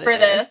signed up for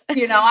this.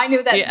 You know, I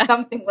knew that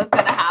something was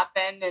going to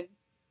happen, and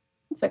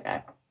it's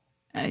okay.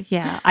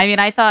 Yeah. I mean,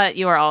 I thought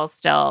you were all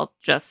still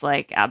just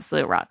like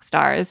absolute rock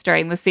stars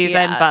during the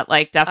season, but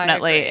like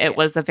definitely it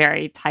was a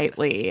very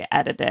tightly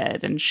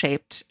edited and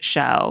shaped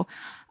show.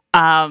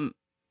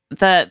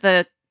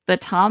 The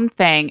Tom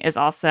thing is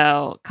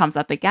also comes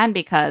up again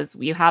because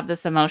you have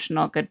this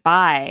emotional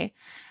goodbye.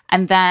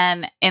 And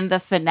then in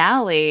the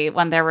finale,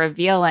 when they're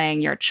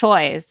revealing your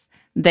choice,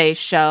 they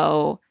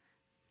show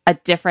a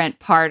different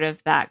part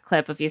of that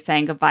clip of you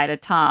saying goodbye to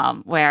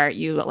Tom, where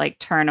you like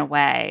turn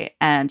away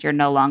and you're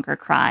no longer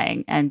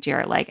crying and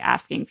you're like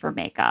asking for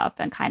makeup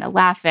and kind of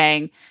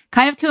laughing,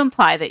 kind of to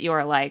imply that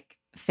you're like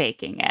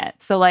faking it.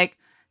 So like,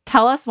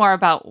 tell us more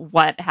about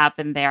what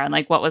happened there and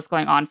like what was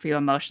going on for you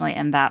emotionally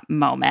in that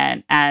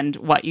moment and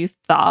what you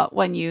thought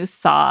when you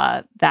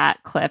saw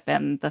that clip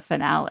in the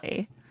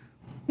finale.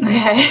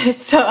 Okay,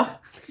 so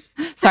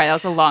sorry, that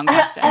was a long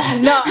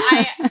question. No,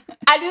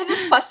 I knew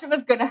this question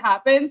was going to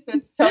happen, so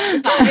it's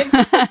totally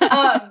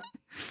fine.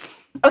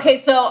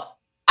 Okay, so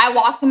I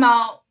walked him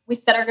out. We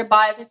said our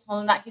goodbyes. I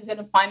told him that he's going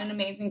to find an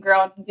amazing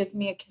girl, and he gives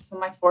me a kiss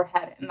on my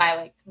forehead, and I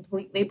like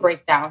completely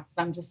break down because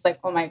I'm just like,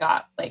 oh my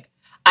God, like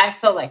I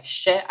feel like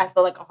shit. I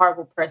feel like a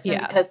horrible person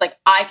because like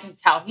I can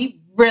tell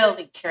he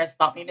really cares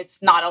about me, and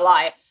it's not a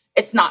lie.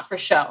 It's not for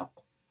show.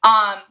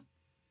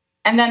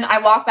 And then I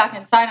walk back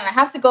inside and I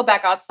have to go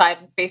back outside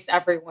and face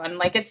everyone.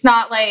 Like, it's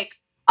not like,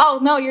 oh,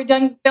 no, you're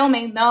done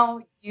filming.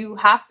 No, you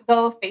have to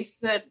go face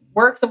the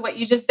works of what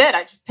you just did.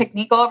 I just picked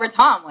Nico over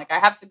Tom. Like, I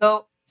have to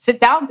go sit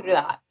down through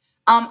that.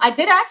 I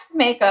did ask for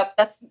makeup.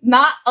 That's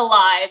not a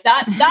lie.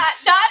 That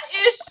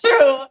is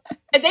true.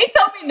 And they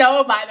told me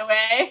no, by the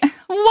way.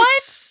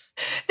 What?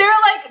 They were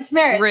like,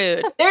 Tamaris,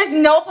 rude. There's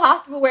no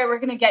possible way we're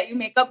going to get you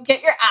makeup.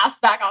 Get your ass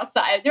back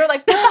outside. They were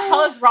like, what the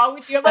hell is wrong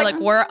with you? I'm like,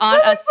 we're on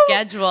a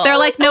schedule. They're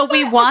like, no,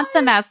 we want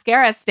the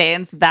mascara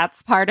stains.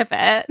 That's part of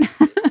it.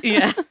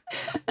 Yeah.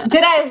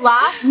 Did I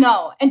laugh?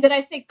 No. And did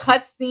I say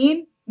cut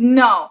scene?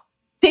 No.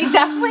 They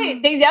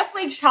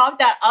definitely chopped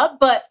that up.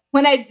 But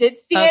when I did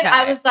see it,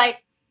 I was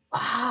like,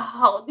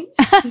 wow, these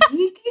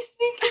sneaky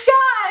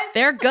guys.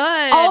 They're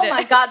good. Oh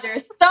my God, they're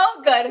so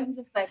good. I'm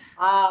just like,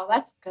 wow,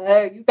 that's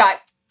good. You got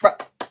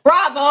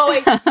bravo.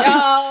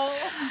 Yo.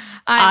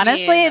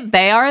 Honestly,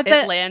 they are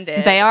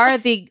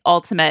the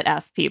ultimate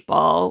F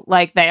people.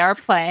 Like, they are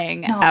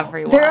playing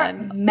everyone. They're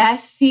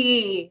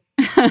messy.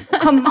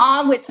 Come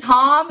on, with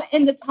Tom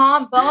in the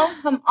Tom Bone.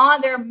 Come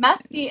on, they're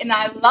messy, and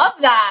I love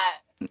that.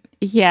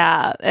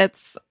 Yeah,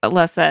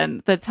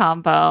 listen, the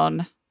Tom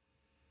Bone.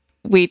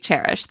 We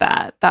cherish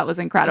that. That was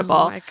incredible.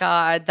 Oh my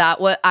God.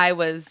 I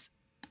was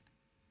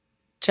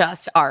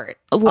just art.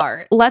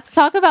 Let's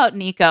talk about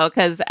Nico,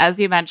 because as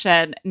you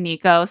mentioned,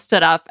 Nico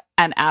stood up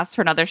and asked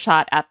for another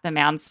shot at the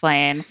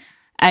mansplain,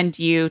 and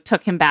you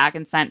took him back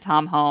and sent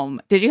Tom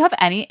home. Did you have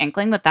any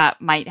inkling that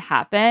might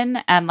happen?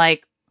 And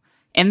like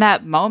in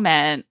that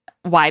moment,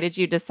 why did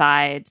you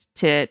decide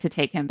to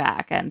take him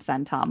back and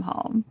send Tom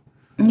home?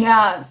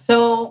 Yeah,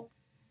 so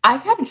I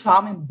kept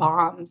dropping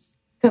bombs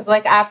because,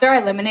 like, after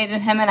I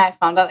eliminated him and I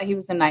found out that he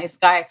was a nice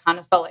guy, I kind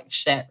of felt like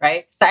shit,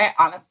 right? Because I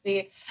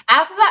honestly,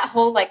 after that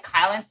whole, like,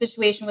 Kylan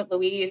situation with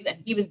Louise and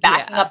he was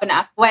backing up an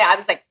F-boy, I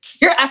was like,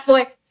 you're an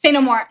F-boy, say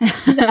no more.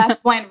 He's an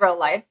F-boy in real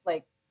life.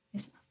 Like,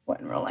 he's an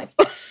F-boy in real life.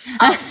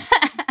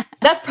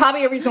 That's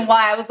probably a reason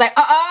why I was like,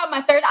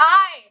 my third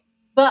eye.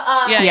 But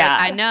yeah,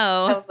 I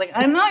know. I was like,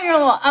 I know you're a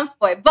little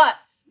F-boy. But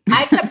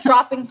I kept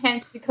dropping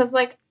hints because,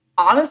 like,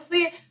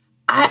 honestly,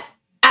 at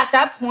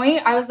that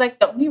point, I was like,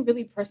 the only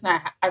really person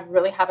I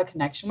really have a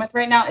connection with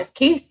right now is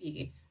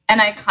Casey.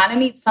 And I kind of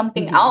need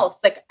something else.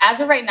 Like, as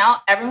of right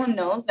now, everyone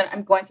knows that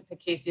I'm going to pick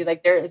Casey.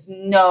 Like, there's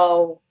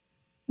no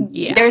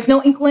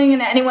inkling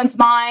in anyone's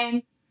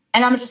mind.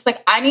 And I'm just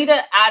like, I need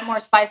to add more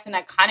spice. And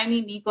I kind of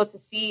need Nico to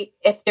see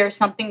if there's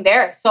something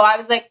there. So I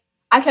was like,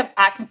 I kept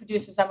asking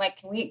producers, I'm like,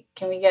 can we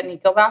get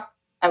Nico back?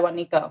 I want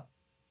Nico.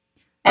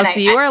 And so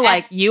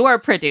you were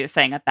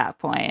producing at that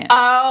point.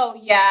 Oh,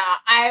 yeah.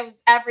 I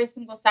was every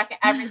single second,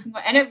 every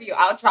single interview,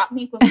 I'll drop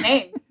Nico's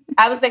name.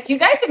 I was like, you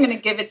guys are going to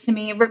give it to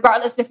me,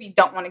 regardless if you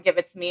don't want to give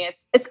it to me.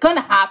 It's going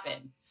to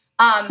happen.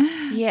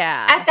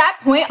 Yeah. At that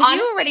point, honestly,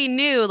 you already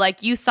knew,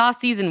 like, you saw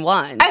season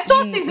 1. I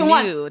saw season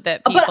 1. You knew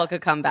that people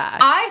could come back.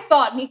 I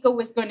thought Nico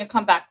was going to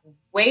come back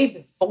way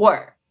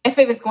before, if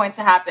it was going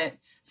to happen.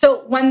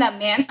 So when the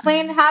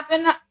mansplain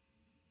happened,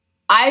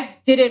 I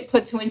didn't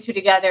put 2 and 2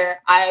 together.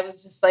 I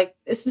was just like,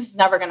 this is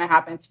never going to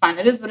happen. It's fine.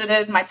 It is what it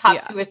is. My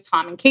top 2 is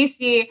Tom and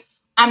Casey.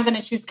 I'm going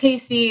to choose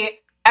Casey.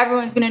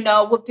 Everyone's going to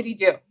know, what did he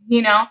do?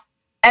 You know?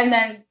 And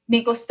then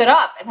Nico stood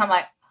up and I'm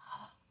like,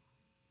 oh,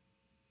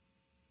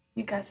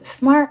 you guys are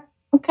smart.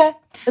 Okay.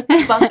 Let's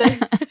think about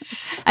this.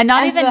 And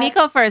not even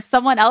Nico first.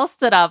 Someone else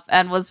stood up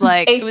and was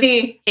like,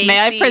 AC. May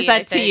I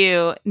present to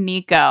you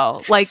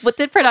Nico? Like, what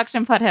did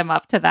production put him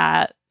up to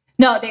that?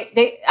 No,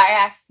 I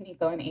asked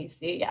Nico and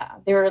AC. Yeah,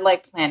 they were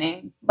like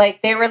planning.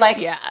 Like they were like,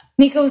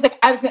 Nico was like,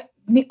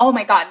 oh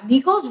my God,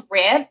 Nico's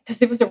rant,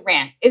 because it was a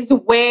rant. It was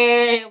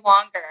way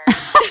longer.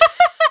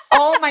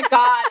 Oh my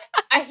God.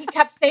 He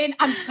kept saying,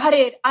 I'm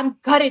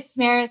gutted,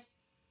 Samaris.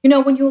 You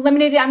know, when you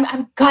eliminated,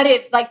 I'm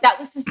gutted. Like that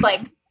was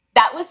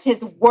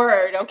his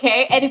word.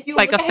 Okay. And if you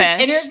like look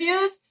at his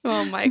interviews,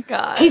 oh my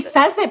God, he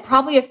says it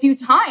probably a few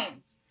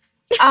times.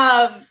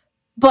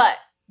 But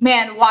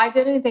man, why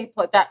didn't they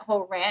put that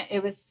whole rant?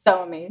 It was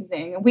so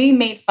amazing. We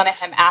made fun of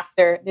him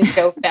after the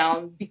show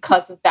filmed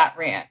because of that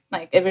rant.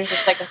 Like, it was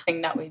just like a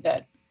thing that we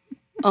did.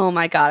 Oh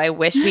my God, I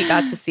wish we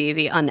got to see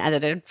the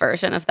unedited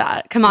version of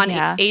that. Come on,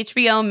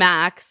 HBO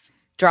Max,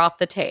 drop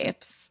the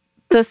tapes.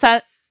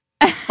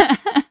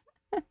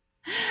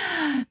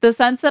 The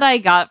sense that I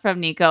got from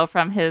Nico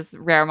from his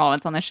rare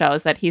moments on the show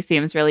is that he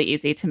seems really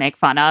easy to make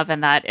fun of,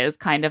 and that is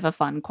kind of a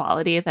fun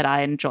quality that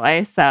I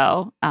enjoy.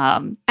 So,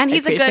 and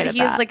he's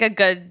like a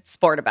good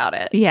sport about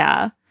it.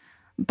 Yeah,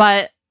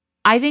 but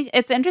I think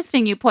it's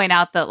interesting you point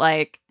out that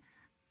like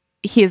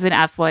he's an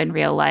F-boy in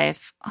real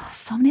life. Oh,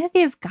 so many of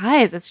these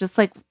guys, it's just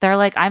like they're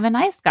like, I'm a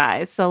nice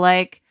guy, so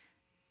like.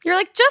 You're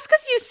like, just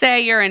because you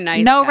say you're a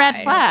nice guy. No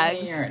red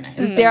flags.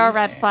 Zero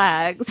red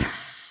flags.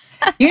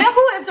 You know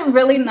who is a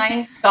really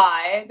nice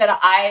guy that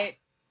I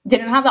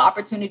didn't have the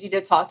opportunity to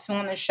talk to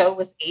on the show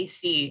was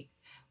AC.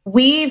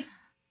 We've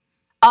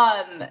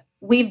done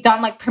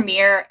like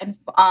premiere and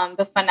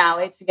the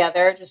finale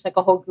together, just like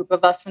a whole group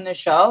of us from the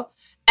show.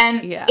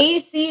 And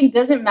AC,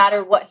 doesn't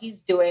matter what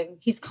he's doing,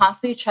 he's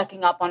constantly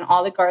checking up on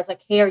all the guards.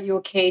 Like, hey, are you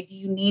okay? Do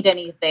you need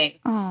anything?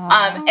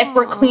 If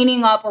we're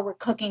cleaning up or we're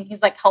cooking,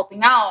 he's like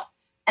helping out.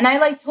 And I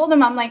like told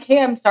him, I'm like,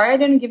 hey, I'm sorry I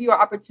didn't give you an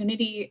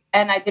opportunity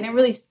and I didn't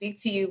really speak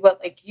to you, but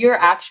like you're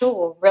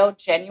actual, real,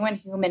 genuine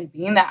human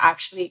being that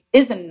actually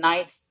is a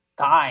nice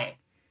guy.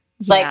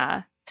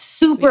 Like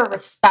super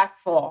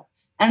respectful.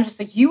 And I'm just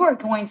like, you are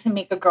going to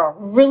make a girl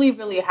really,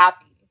 really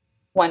happy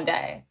one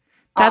day.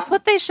 That's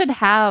what they should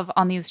have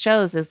on these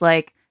shows is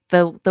like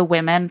the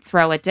women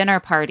throw a dinner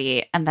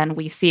party and then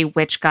we see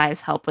which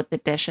guys help with the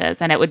dishes.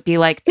 And it would be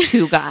like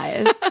 2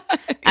 guys.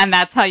 And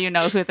that's how you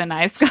know who the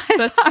nice guys are.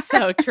 That's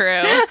so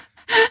true.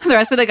 The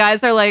rest of the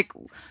guys are like,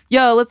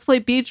 yo, let's play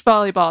beach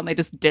volleyball. And they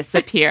just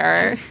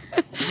disappear.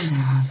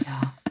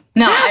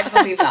 No, I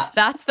believe that.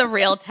 That's the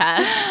real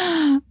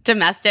test.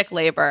 Domestic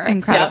labor.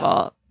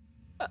 Incredible.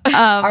 Yep.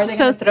 Are they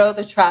going to throw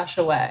the trash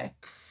away?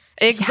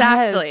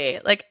 Exactly.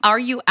 Yes. Like, are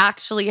you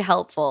actually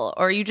helpful?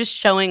 Or are you just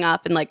showing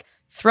up and like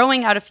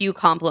throwing out a few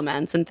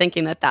compliments and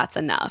thinking that that's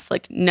enough?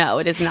 Like, no,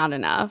 it is not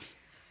enough.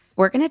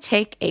 We're going to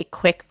take a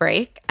quick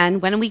break,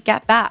 and when we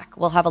get back,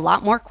 we'll have a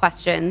lot more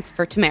questions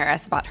for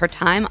Tamaris about her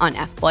time on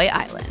F-Boy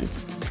Island.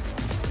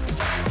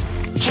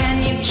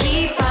 Can you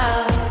keep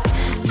up?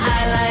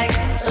 I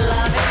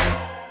love it.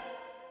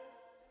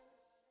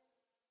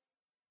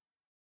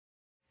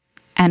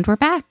 And we're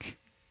back.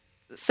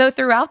 So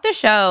throughout the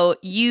show,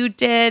 you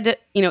did,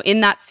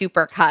 in that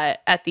super cut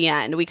at the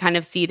end, we kind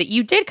of see that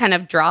you did kind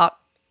of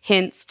drop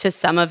hints to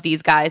some of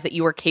these guys that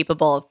you were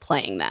capable of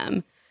playing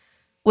them.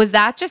 Was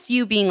that just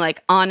you being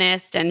like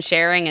honest and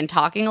sharing and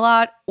talking a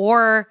lot?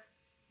 Or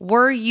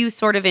were you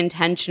sort of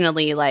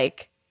intentionally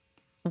like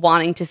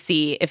wanting to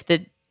see if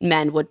the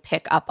men would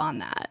pick up on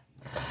that?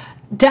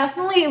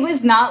 Definitely, it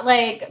was not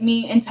like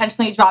me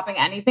intentionally dropping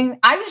anything.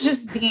 I was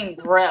just being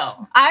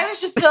real. I was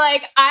just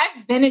like,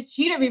 I've been a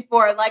cheater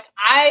before. Like,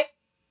 I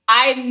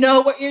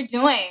know what you're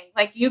doing.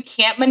 Like, you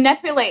can't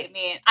manipulate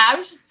me. I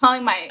was just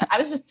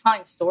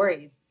telling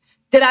stories.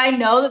 Did I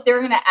know that they were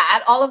going to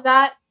add all of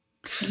that?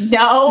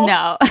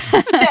 No.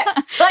 Did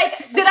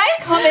I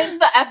come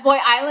into F-Boy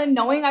Island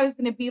knowing I was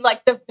going to be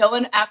like the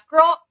villain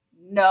F-girl?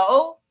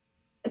 No.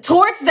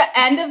 Towards the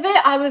end of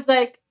it, I was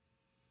like,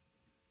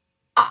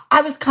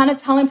 I was kind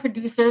of telling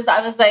producers,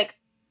 I was like,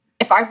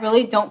 if I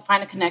really don't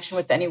find a connection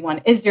with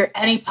anyone, is there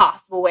any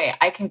possible way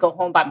I can go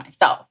home by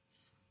myself?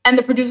 And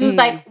the producer was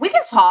like, we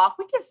can talk,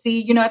 we can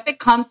see, you know, if it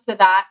comes to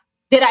that.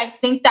 Did I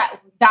think that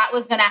that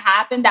was going to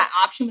happen? That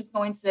option was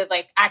going to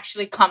like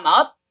actually come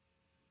up?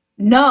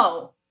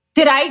 No.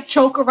 Did I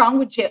joke around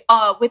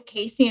with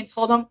Casey and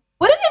told him,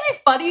 wouldn't it be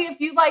funny if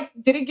you like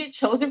didn't get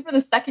chosen for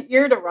the second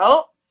year in a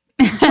row?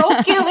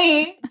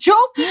 Jokingly,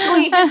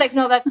 he's like,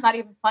 no, that's not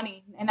even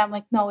funny. And I'm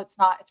like, no, it's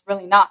not. It's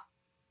really not.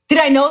 Did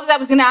I know that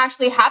was going to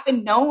actually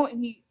happen? No.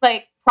 And he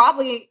like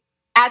probably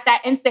at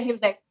that instant, he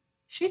was like,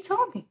 she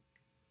told me.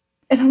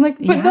 And I'm like,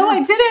 but no,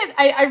 I didn't.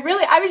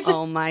 I was just,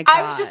 oh my God.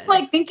 I was just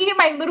like thinking in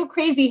my little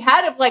crazy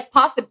head of like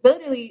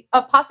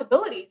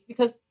possibilities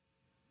because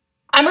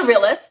I'm a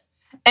realist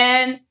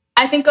and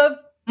I think of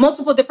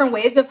multiple different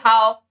ways of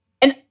how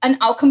an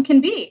outcome can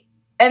be.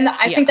 And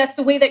I think that's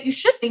the way that you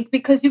should think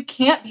because you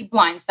can't be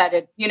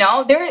blindsided. You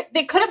know, there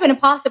could have been a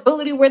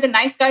possibility where the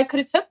nice guy could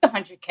have took the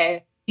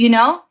 100K, you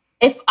know,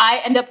 if I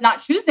end up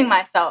not choosing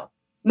myself.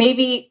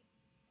 Maybe,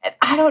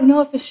 I don't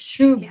know if it's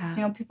true because,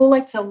 you know, people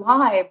like to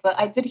lie, but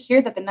I did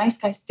hear that the nice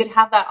guys did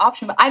have that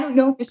option, but I don't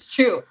know if it's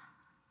true.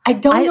 I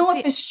don't know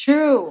if it's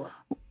true.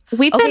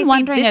 We've been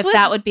wondering if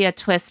that would be a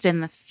twist in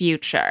the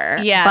future.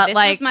 Yeah, but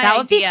like that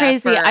would be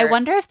crazy. I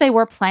wonder if they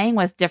were playing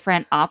with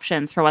different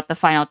options for what the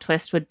final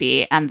twist would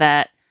be, and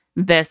that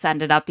this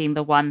ended up being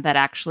the one that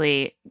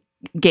actually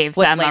gave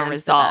them a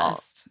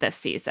result this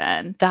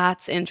season.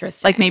 That's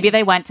interesting. Like maybe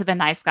they went to the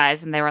nice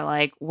guys and they were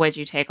like, "Would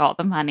you take all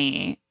the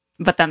money?"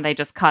 But then they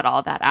just cut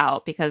all that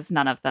out because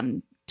none of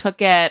them took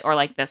it, or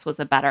like this was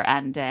a better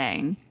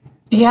ending.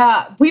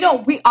 Yeah, we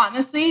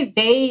honestly,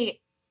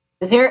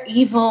 they're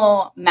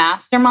evil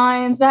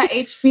masterminds at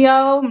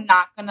HBO. I'm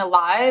not gonna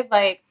lie.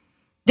 Like,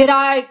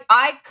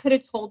 I could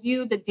have told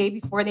you the day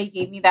before they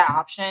gave me that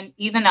option,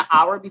 even an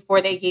hour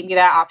before they gave me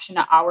that option,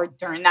 an hour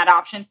during that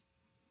option.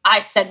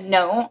 I said,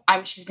 no,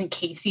 I'm choosing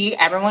Casey.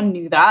 Everyone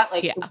knew that.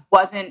 Like, it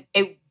wasn't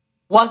a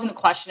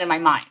question in my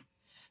mind.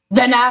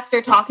 Then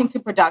after talking to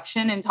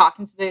production and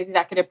talking to the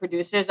executive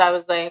producers, I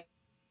was like,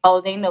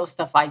 oh, they know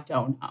stuff I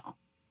don't know.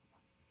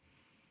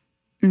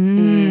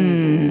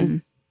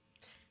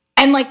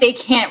 And like, they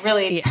can't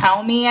really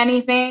tell me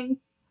anything,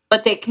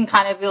 but they can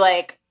kind of be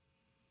like,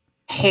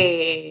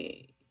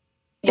 hey,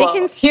 they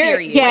can steer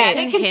you. Yeah,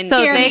 they can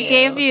steer me.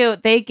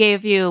 They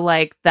gave you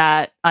like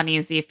that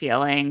uneasy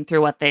feeling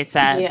through what they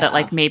said that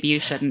like maybe you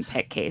shouldn't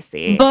pick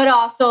Casey. But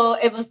also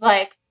it was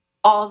like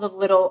all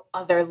the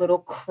other little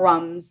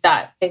crumbs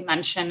that they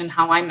mentioned and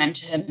how I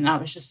mentioned. And I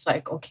was just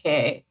like,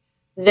 okay,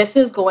 this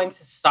is going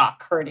to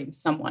stop hurting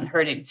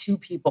two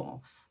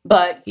people.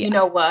 But you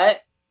know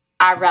what?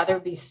 I'd rather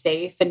be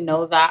safe and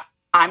know that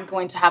I'm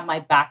going to have my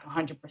back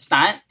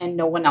 100% and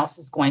no one else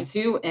is going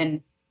to.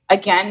 And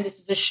again, this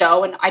is a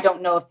show and I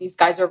don't know if these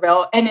guys are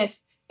real. And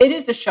if it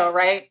is a show,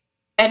 right?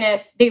 And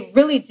if they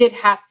really did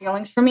have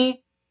feelings for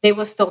me, they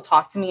will still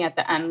talk to me at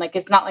the end. Like,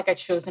 it's not like I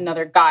chose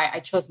another guy. I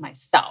chose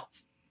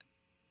myself.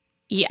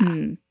 Yeah,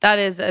 that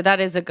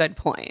is a good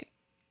point.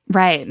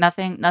 Right.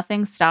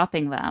 Nothing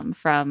stopping them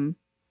from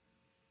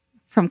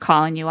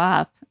calling you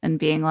up and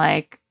being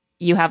like,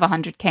 you have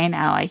 100K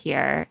now, I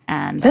hear.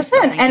 And listen,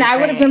 and I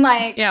would have been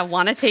like, yeah,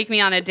 want to take me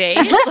on a date?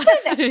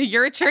 Listen,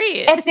 you're a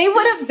treat. If they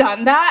would have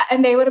done that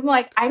and they would have been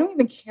like, I don't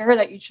even care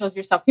that you chose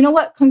yourself. You know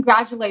what?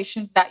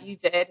 Congratulations that you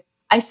did.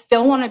 I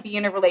still want to be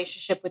in a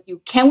relationship with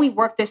you. Can we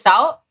work this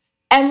out?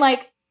 And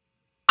like,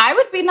 I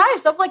would be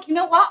nice. I'm like, you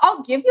know what?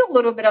 I'll give you a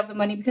little bit of the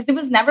money because it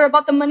was never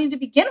about the money to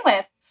begin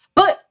with.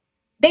 But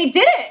they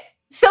did it.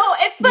 So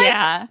it's like,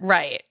 yeah,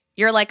 right.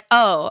 You're like,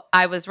 oh,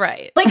 I was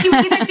right. Like, you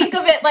either think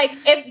of it like,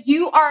 if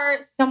you are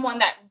someone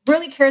that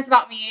really cares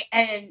about me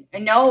and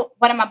know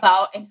what I'm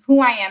about and who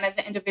I am as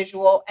an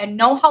individual and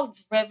know how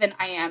driven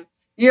I am,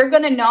 you're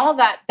going to know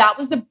that that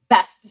was the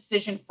best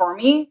decision for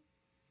me.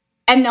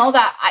 And know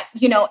that,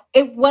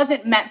 it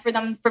wasn't meant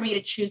for me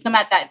to choose them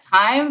at that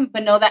time,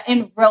 but know that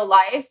in real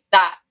life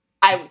that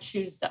I would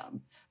choose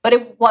them. But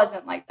it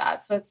wasn't like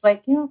that. So it's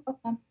like,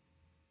 fuck them.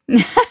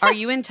 Are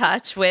you in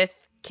touch with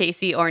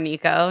Casey or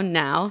Nico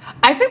now?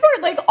 I think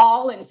we're like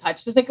all in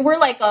touch. It's like we're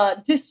like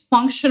a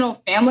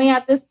dysfunctional family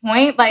at this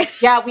point. Like,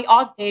 yeah, we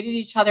all dated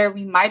each other.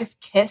 We might have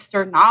kissed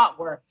or not,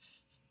 or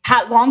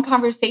had long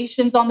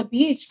conversations on the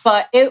beach,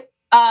 but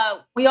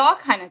we all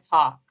kind of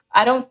talk.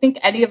 I don't think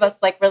any of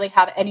us like really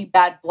have any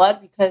bad blood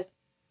because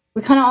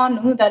we kind of all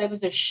knew that it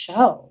was a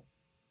show.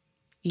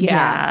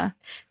 Yeah.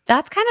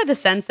 That's kind of the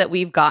sense that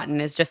we've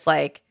gotten, is just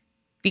like,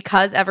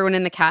 because everyone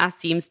in the cast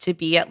seems to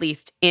be at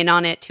least in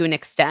on it to an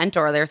extent,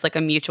 or there's like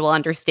a mutual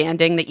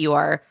understanding that you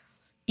are,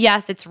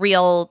 yes, it's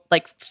real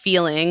like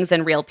feelings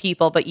and real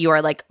people, but you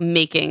are like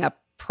making a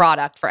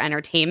product for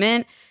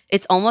entertainment.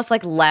 It's almost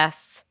like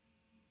less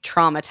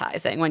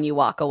traumatizing when you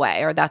walk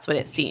away, or that's what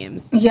it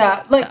seems.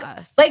 Yeah, to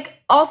us.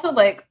 also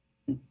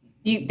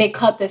they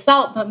cut this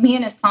out, but me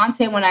and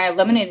Asante, when I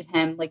eliminated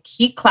him, like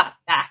he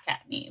clapped back at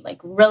me like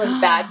really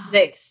bad, to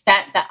the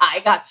extent that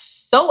I got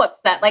so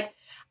upset. Like,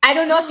 I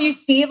don't know if you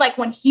see, like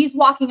when he's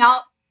walking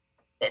out,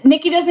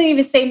 Nikki doesn't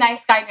even say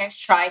nice guy, nice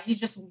try. He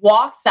just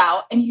walks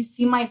out and you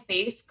see my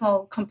face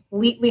go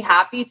completely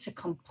happy to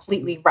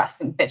completely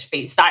resting bitch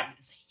face. I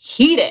was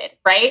heated,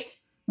 right?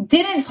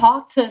 Didn't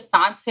talk to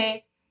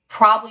Asante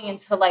probably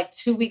until like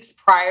 2 weeks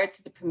prior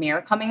to the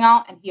premiere coming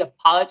out, and he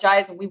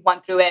apologized and we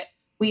went through it.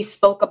 We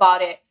spoke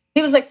about it.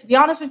 He was like, to be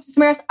honest with you,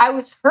 Samaris, I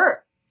was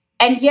hurt.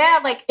 And yeah,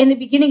 like in the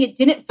beginning, it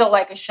didn't feel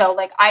like a show.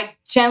 Like I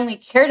genuinely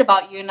cared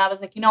about you. And I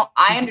was like,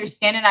 I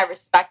understand and I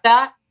respect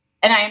that.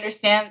 And I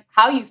understand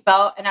how you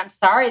felt. And I'm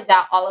sorry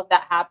that all of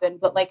that happened.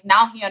 But like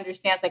now he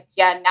understands, like,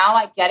 yeah, now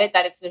I get it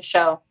that it's a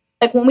show.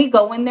 Like when we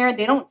go in there,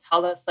 they don't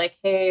tell us like,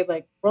 hey,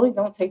 like really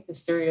don't take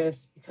this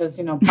serious, because,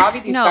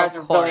 probably these guys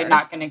are really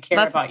not going to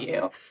care about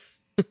you.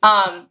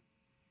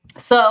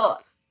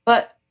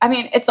 But I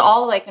mean, it's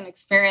all like an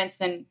experience,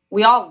 and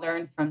we all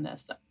learn from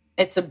this.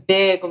 It's a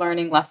big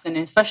learning lesson,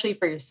 and especially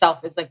for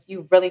yourself, is like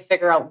you really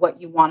figure out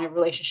what you want in a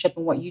relationship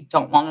and what you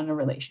don't want in a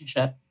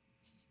relationship.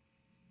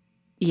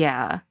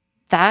 Yeah,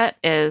 that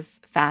is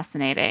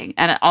fascinating.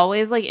 And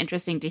always like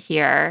interesting to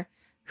hear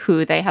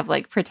who they have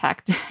like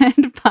protected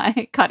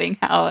by cutting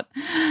out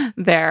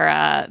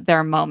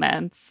their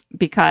moments,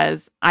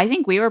 because I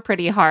think we were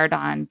pretty hard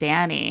on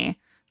Danny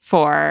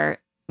for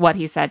what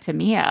he said to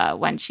Mia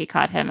when she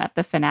cut him at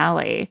the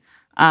finale.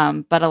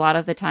 But a lot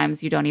of the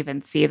times you don't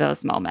even see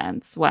those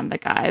moments when the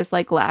guys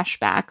like lash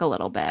back a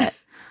little bit.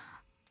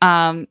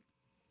 But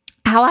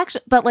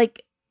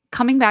like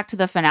coming back to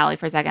the finale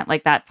for a second,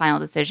 like that final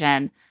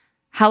decision,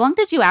 how long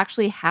did you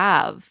actually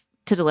have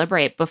to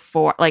deliberate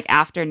before, like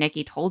after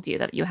Nikki told you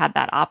that you had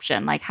that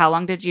option? Like how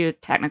long did you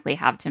technically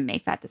have to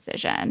make that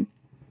decision?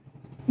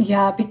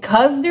 Yeah,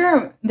 because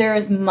there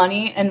is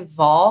money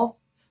involved,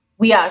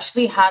 we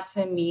actually had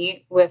to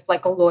meet with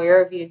like a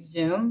lawyer via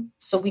Zoom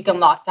so we can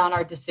lock down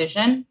our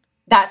decision.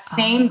 That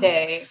same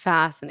day,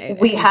 fascinating.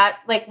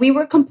 We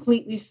were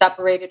completely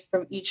separated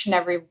from each and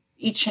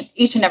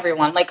every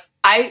one. Like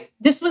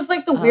this was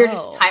like the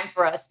weirdest time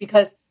for us,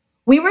 because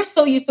we were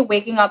so used to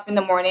waking up in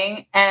the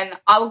morning and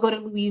I would go to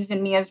Louise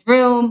and Mia's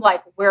room.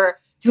 Like we're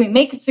doing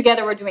makeup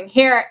together, we're doing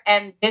hair.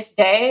 And this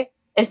day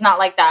is not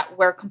like that.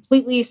 We're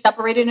completely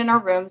separated in our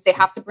rooms. They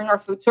have to bring our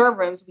food to our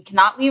rooms. We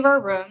cannot leave our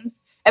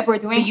rooms. If we're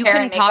doing hair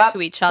and makeup, talk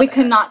to each other. We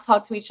could not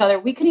talk to each other.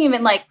 We couldn't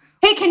even like,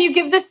 hey, can you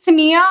give this to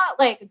Mia?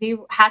 Like they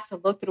had to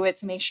look through it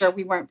to make sure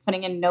we weren't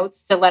putting in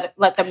notes to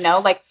let them know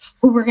like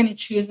who we're going to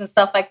choose and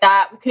stuff like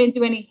that. We couldn't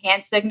do any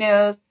hand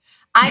signals.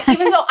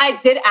 Even though I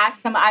did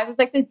ask them, I was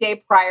like the day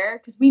prior,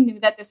 because we knew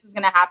that this was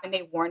going to happen.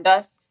 They warned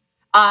us.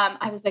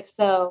 I was like,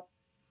 so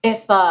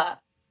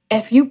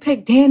if you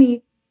pick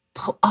Danny,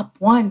 put up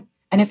 1.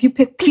 And if you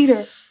pick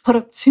Peter, put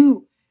up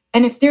 2.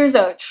 And if there's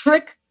a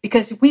trick,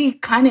 because we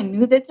kind of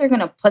knew that they're going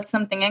to put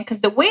something in,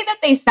 because the way that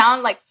they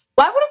sound, like,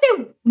 why wouldn't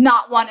they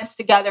not want us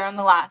together on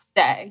the last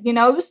day?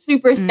 It was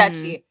super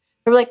sketchy.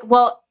 They were like,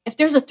 well, if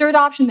there's a third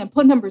option, then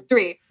put number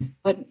 3.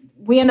 But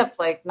we end up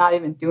like not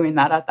even doing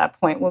that at that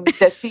point. When we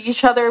did see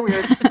each other, we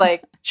were just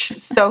like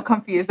so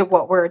confused of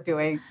what we're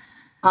doing.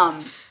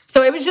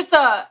 So it was just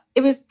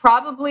it was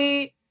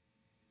probably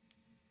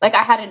like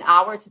I had an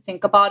hour to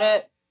think about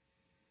it.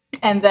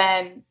 And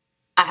then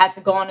I had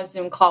to go on a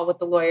Zoom call with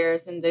the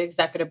lawyers and the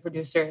executive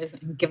producers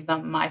and give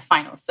them my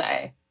final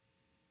say.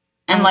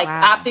 And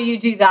after you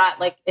do that,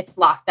 like it's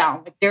locked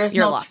down. Like you're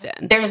locked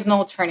in. There's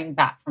no turning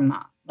back from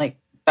that. Like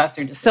that's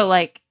your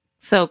decision.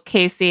 So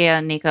Casey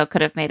and Nico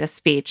could have made a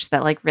speech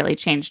that like really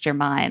changed your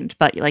mind,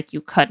 but like you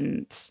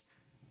couldn't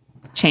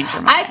change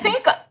your mind. I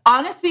think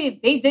honestly,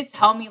 they did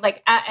tell me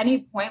like at any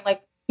point,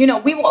 like,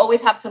 we will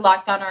always have to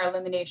lock down our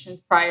eliminations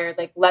prior,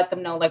 like let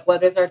them know like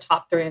what is our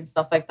top 3 and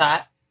stuff like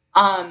that.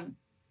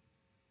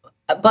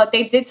 But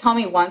they did tell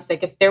me once,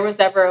 like if there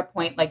was ever a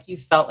point like you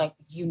felt like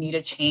you need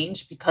a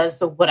change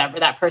because of whatever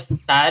that person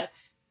said,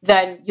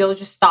 then you'll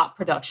just stop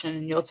production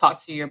and you'll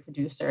talk to your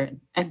producer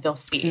and they'll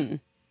see.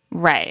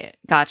 Right.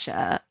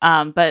 Gotcha.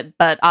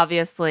 But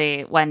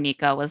obviously when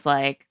Nico was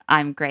like,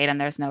 I'm great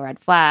and there's no red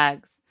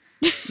flags,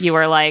 you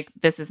were like,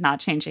 this is not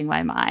changing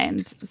my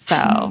mind.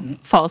 So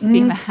full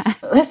steam ahead.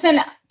 Listen,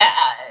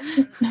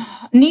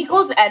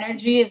 Nico's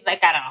energy is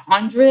like at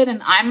 100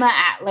 and I'm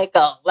at like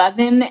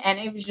 11. And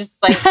it was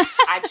just like,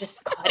 I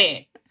just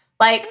couldn't.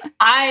 Like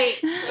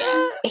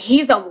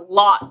he's a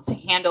lot to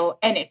handle.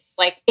 And it's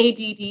like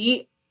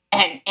ADD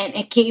and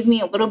it gave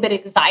me a little bit of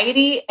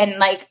anxiety. And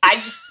like,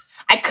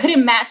 I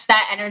couldn't match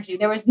that energy.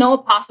 There was no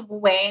possible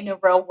way in the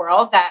real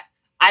world that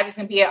I was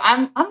going to be,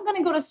 I'm going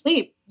to go to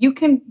sleep. You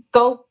can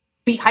go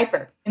be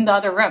hyper in the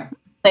other room.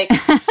 Like,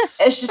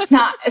 it's just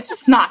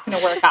not going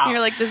to work out. You're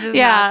like, this is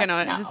Yeah.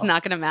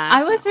 not gonna match.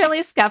 I was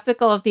really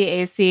skeptical of the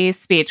AC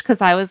speech because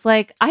I was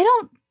like, I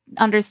don't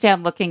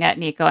understand looking at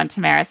Nico and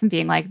Tamaris and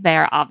being like,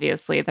 they're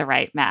obviously the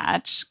right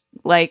match.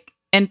 Like,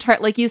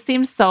 like you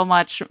seemed so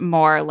much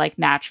more like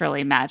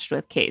naturally matched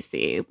with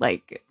Casey,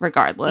 like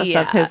regardless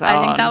of his own.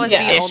 I think that was the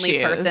issues. only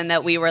person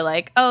that we were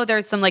like, oh,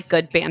 there's some like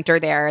good banter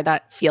there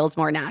that feels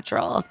more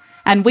natural.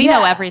 And we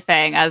know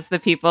everything as the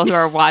people who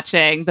are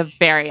watching the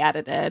very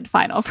edited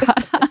final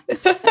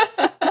product.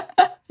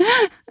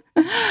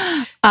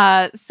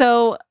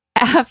 So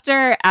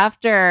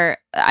after,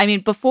 I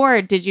mean,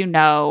 before, did you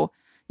know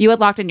you had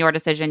locked in your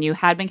decision? You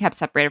had been kept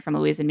separated from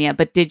Louise and Mia,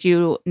 but did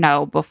you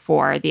know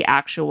before the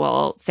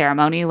actual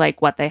ceremony,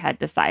 like what they had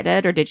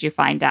decided, or did you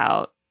find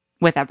out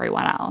with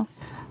everyone else?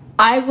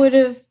 I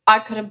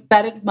could have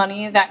betted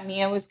money that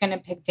Mia was going to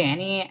pick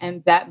Danny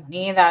and bet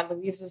money that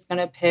Louise was going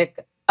to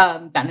pick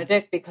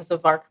Benedict because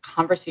of our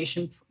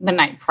conversation the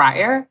night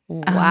prior.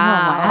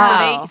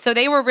 Wow. So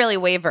they were really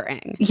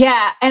wavering.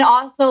 Yeah. And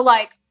also,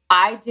 like,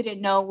 I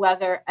didn't know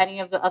whether any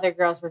of the other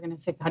girls were going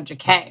to take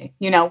 100K.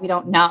 You know, we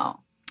don't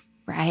know.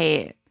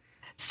 Right.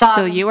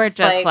 So you were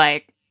just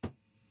like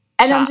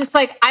and shocked. I'm just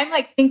like, I'm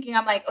thinking,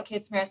 okay,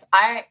 it's Tamaris,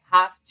 I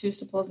have two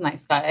supposed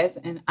nice guys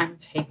and I'm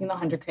taking the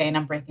 100K and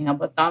I'm breaking up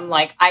with them.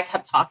 Like, I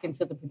kept talking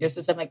to the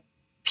producers. I'm like,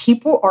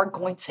 people are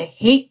going to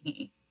hate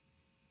me.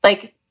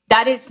 Like,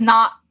 that is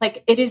not,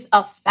 like, it is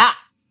a fact.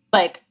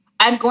 Like,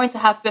 I'm going to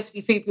have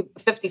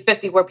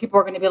 50-50 where people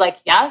are going to be like,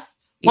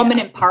 yes, woman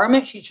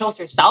empowerment, she chose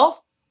herself.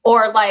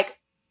 Or like,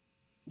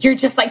 you're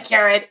just like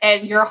Garrett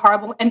and you're a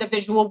horrible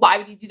individual. Why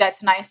would you do that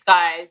to nice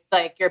guys?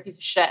 Like, you're a piece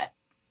of shit.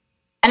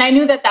 And I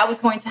knew that was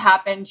going to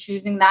happen,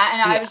 choosing that.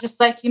 And I was just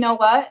like, you know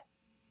what?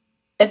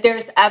 If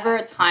there's ever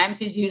a time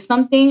to do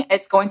something,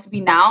 it's going to be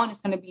now. And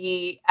it's going to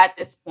be at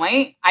this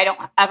point. I don't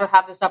ever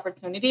have this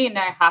opportunity and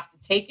I have to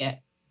take it.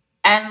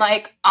 And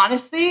like,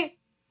 honestly,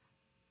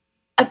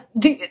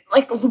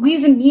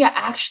 Louise and Mia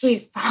actually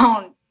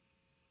found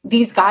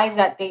these guys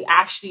that they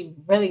actually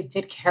really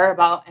did care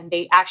about. And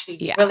they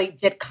actually really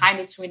did kind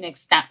of, to an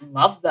extent,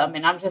 love them.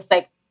 And I'm just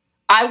like,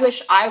 I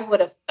wish I would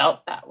have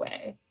felt that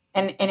way.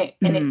 And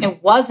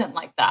it wasn't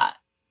like that.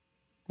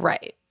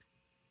 Right.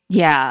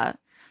 Yeah.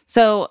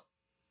 So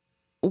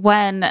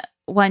when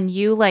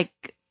you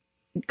like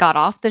got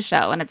off the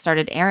show and it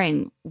started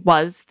airing,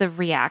 was the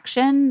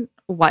reaction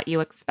what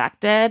you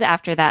expected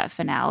after that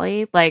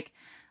finale? Like,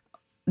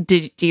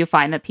 do you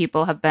find that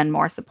people have been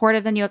more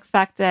supportive than you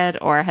expected,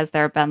 or has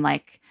there been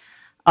like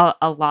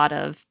a lot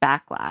of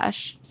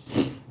backlash?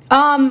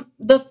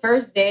 The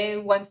first day,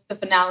 once the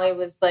finale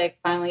was like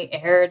finally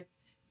aired,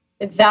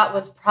 that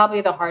was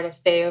probably the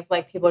hardest day of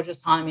like people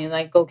just telling me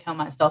like, go kill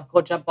myself,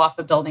 go jump off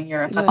a building,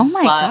 you're a fucking oh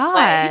my slut. God.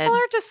 Like, People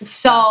are just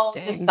so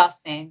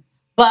disgusting.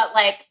 But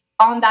like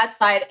on that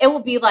side, it will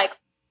be like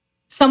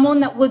someone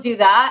that will do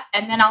that,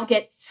 and then I'll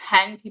get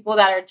 10 people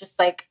that are just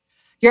like,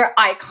 you're an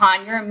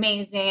icon, you're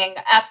amazing,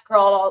 F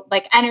girl,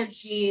 like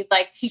energy,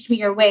 like teach me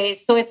your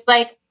ways. So it's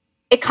like,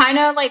 it kind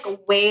of like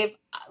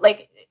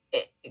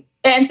it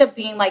ends up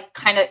being like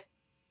kind of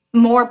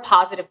more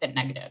positive than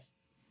negative.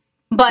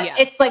 But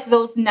it's like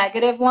those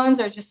negative ones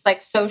are just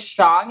like so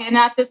strong. And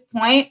at this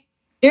point,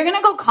 you're going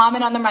to go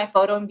comment under my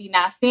photo and be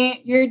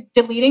nasty. You're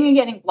deleting and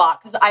getting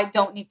blocked because I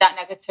don't need that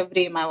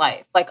negativity in my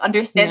life. Like,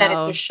 understand that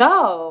it's a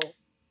show.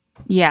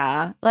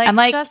 Yeah. Like, and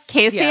like just,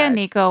 Casey and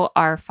Nico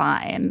are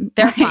fine.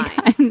 They're Like,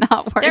 fine. I'm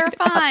not worried. They're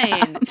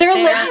fine. They're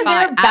living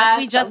their best As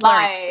we just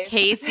life. learned,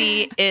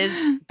 Casey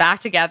is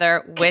back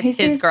together with his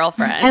Casey's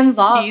girlfriend. in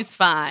love. He's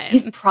fine.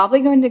 He's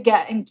probably going to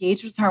get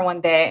engaged with her one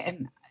day.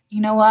 And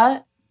you know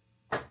what?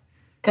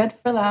 Good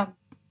for them.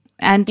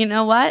 And you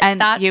know what? And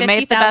that you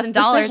made the best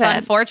 $50,000 decision.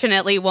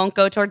 unfortunately won't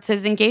go towards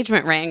his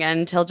engagement ring,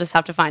 and he'll just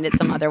have to find it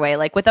some other way,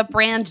 like with a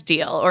brand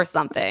deal or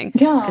something.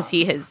 Yeah, because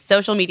he is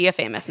social media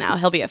famous now.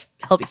 He'll be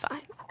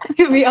fine.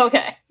 He'll be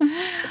okay.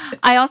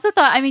 I also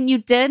thought, I mean, you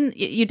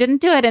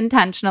didn't do it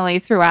intentionally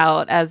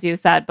throughout, as you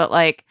said, but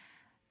like,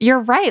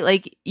 you're right.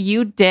 Like,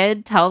 you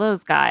did tell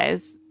those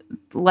guys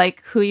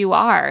like who you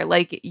are.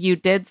 Like, you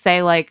did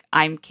say like,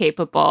 I'm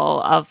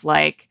capable of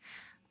like,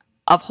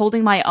 of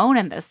holding my own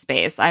in this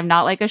space. I'm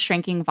not like a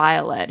shrinking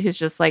violet who's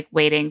just like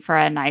waiting for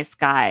a nice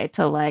guy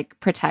to like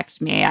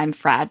protect me. I'm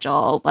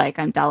fragile. Like,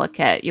 I'm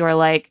delicate. You were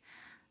like,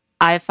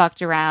 I've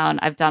fucked around.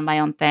 I've done my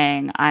own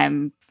thing.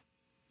 I'm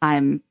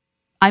in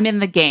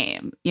the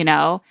game, you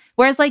know?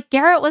 Whereas like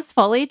Garrett was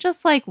fully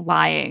just like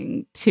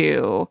lying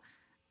to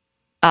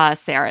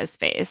Sarah's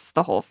face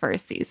the whole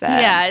first season.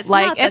 Yeah, it's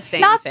like not the it's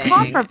same not thing.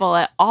 comparable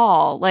at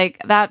all. Like,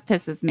 that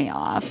pisses me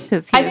off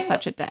because he is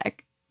such a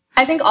dick.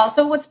 I think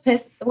also what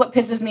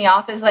pisses me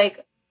off is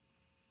like,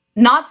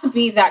 not to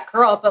be that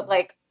girl, but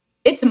like,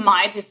 it's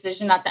my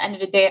decision at the end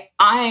of the day.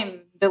 I'm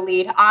the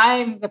lead.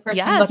 I'm the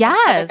person looking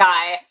for the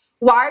guy.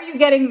 Why are you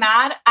getting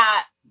mad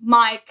at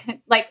my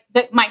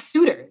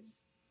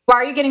suitors? Why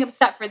are you getting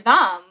upset for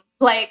them?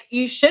 Like,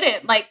 you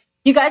shouldn't. Like,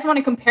 you guys want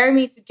to compare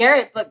me to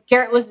Garrett, but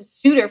Garrett was a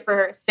suitor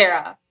for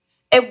Sarah.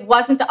 It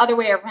wasn't the other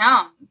way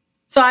around.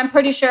 So I'm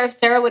pretty sure if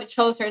Sarah would have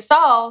chose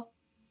herself,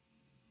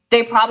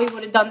 they probably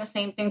would have done the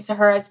same thing to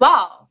her as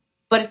well.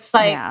 But it's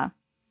like,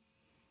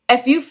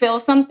 if you feel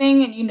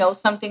something and you know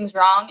something's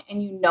wrong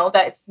and you know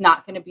that it's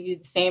not going to be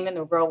the same in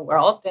the real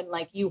world, then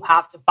like you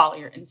have to follow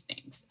your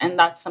instincts. And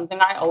that's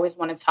something I always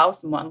want to tell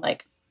someone,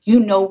 like, you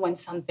know when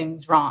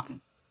something's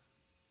wrong.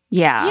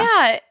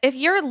 Yeah. If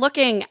you're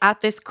looking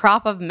at this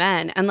crop of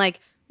men, and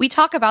like we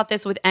talk about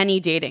this with any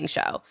dating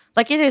show,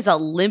 like it is a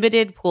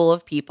limited pool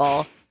of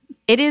people.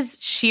 It is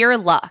sheer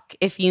luck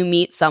if you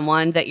meet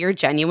someone that you're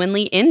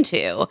genuinely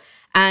into.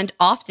 And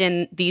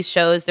often these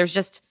shows, there's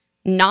just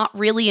not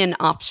really an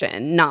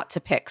option not to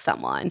pick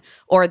someone,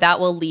 or that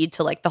will lead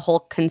to like the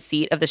whole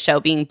conceit of the show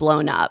being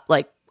blown up,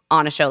 like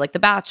on a show like The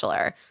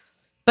Bachelor.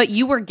 But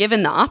you were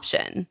given the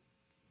option.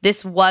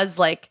 This was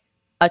like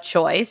a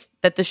choice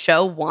that the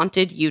show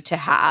wanted you to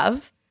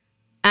have.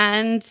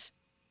 And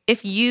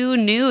if you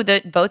knew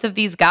that both of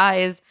these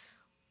guys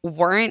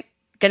weren't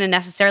going to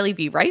necessarily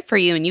be right for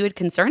you and you had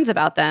concerns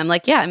about them,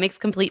 like, yeah, it makes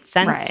complete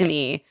sense to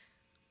me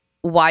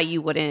why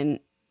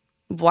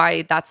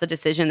that's the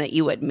decision that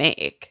you would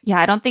make. Yeah,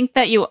 I don't think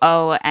that you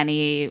owe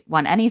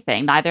anyone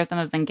anything. Neither of them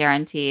have been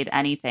guaranteed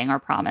anything or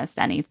promised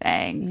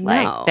anything. No.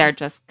 Like, they're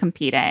just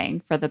competing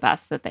for the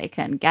best that they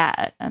can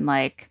get. And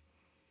like,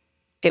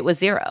 it was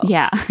zero.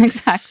 Yeah,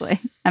 exactly.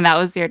 And that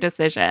was your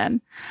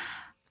decision.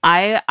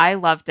 I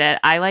loved it.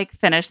 I like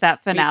finished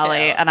that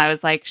finale and I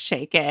was like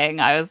shaking.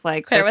 I was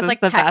like, Claire was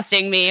like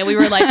texting me and we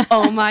were like,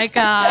 oh my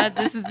God,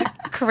 this is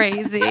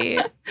crazy.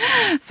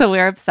 So we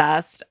were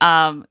obsessed.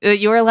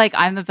 You were like,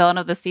 I'm the villain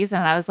of the season.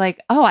 And I was like,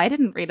 oh, I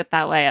didn't read it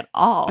that way at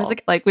all. I was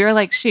like we were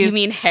like, she's you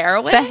mean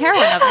heroine? The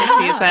heroine of the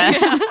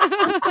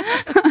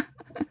season.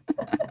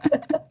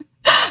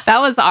 That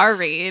was our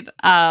read.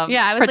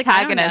 I was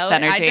protagonist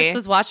like, energy. I just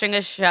was watching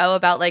a show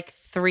about like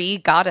 3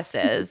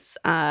 goddesses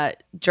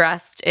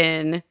dressed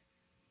in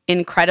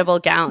incredible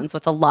gowns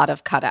with a lot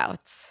of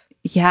cutouts.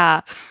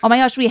 Yeah. Oh my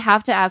gosh, we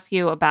have to ask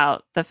you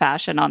about the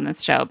fashion on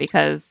this show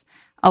because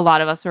a lot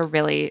of us were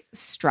really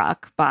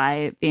struck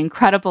by the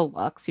incredible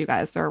looks you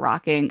guys are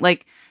rocking.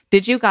 Like,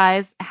 did you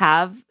guys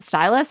have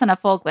stylists and a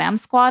full glam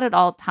squad at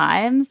all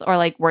times? Or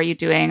like, were you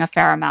doing a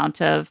fair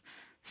amount of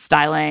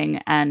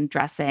styling and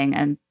dressing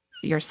and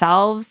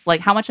yourselves?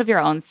 Like, how much of your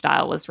own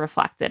style was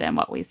reflected in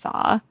what we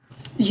saw?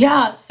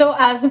 Yeah, so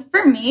as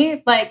for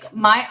me, like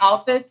my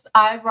outfits,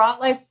 I brought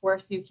like 4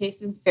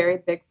 suitcases, very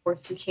big 4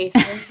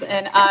 suitcases.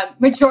 And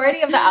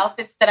majority of the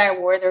outfits that I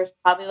wore, there was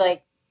probably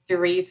like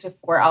 3 to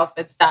 4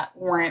 outfits that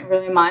weren't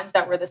really mine,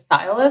 that were the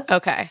stylists.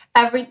 Okay.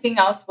 Everything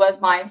else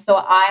was mine. So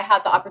I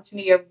had the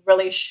opportunity of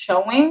really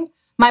showing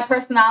my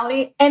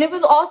personality. And it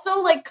was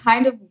also like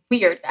kind of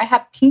weird. I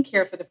had pink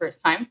hair for the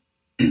first time.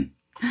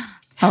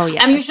 Oh,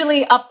 yeah. I'm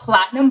usually a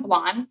platinum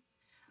blonde.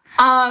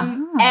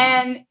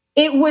 And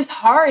it was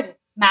hard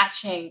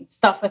matching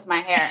stuff with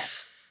my hair.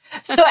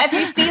 So if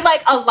you see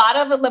like a lot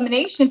of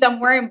eliminations, I'm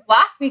wearing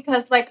black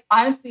because like,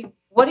 honestly,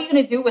 what are you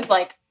going to do with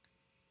like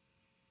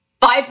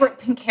vibrant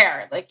pink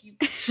hair? Like you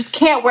just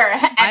can't wear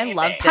anything. I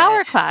love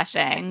power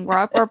clashing.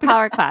 We're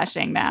power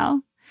clashing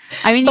now.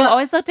 I mean, you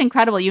always looked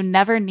incredible. You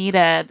never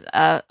needed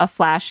a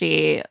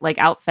flashy like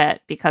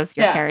outfit because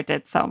your hair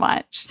did so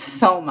much.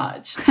 So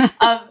much.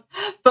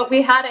 But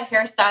we had a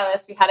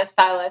hairstylist, we had a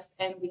stylist,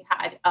 and we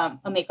had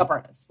a makeup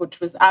artist, which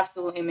was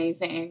absolutely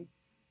amazing.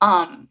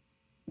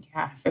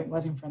 If it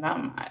wasn't for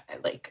them,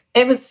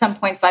 it was some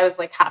points I was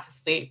like half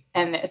asleep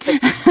and it's like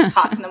 2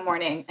 o'clock in the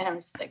morning and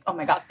I'm just like, oh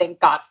my God, thank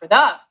God for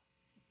them.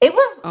 It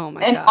was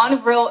an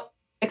unreal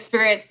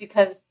experience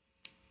because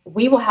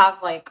we will have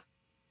like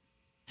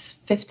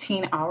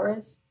 15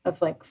 hours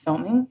of like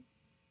filming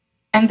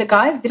and the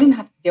guys didn't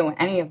have to do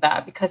any of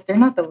that because they're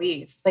not the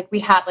leads. Like we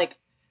had like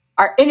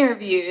our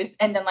interviews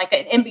and then like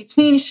an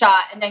in-between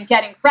shot and then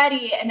getting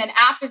ready. And then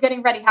after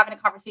getting ready, having a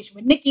conversation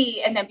with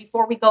Nikki. And then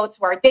before we go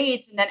to our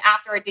dates and then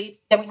after our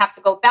dates, then we have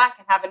to go back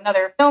and have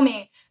another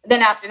filming. And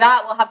then after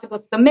that, we'll have to go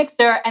to the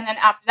mixer. And then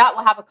after that,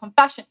 we'll have a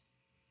confession.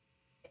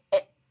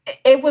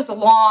 It was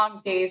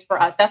long days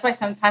for us. That's why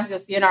sometimes you'll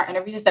see in our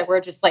interviews that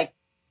we're just like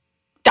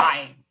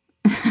dying.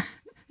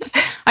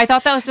 I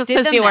thought that was just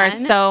because you were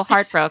so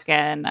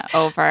heartbroken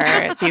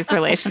over these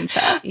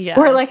relationships. Yeah.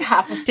 We're like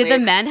half asleep. Did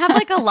the men have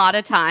like a lot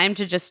of time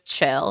to just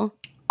chill?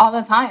 All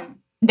the time.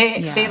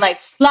 They like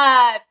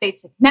slept, they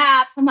took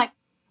naps. I'm like,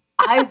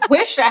 I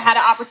wish I had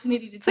an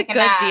opportunity to take a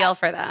nap. It's a good deal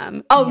for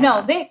them. Oh,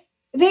 no.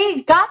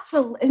 They got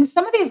to, and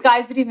some of these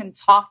guys didn't even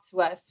talk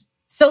to us.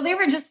 So they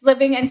were just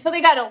living until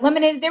they got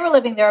eliminated. They were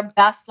living their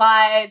best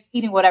lives,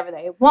 eating whatever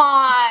they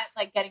want,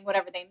 like getting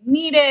whatever they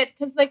needed.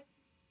 Because like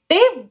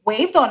they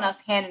waved on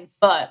us hand and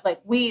foot.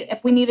 Like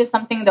if we needed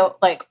something,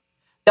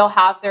 they'll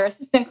have their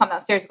assistant come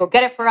downstairs, go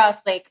get it for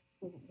us. Like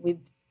we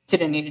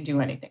didn't need to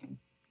do anything.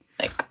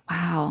 Like,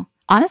 wow.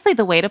 Honestly,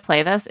 the way to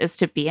play this is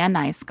to be a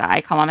nice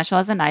guy, come on the show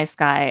as a nice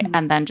guy,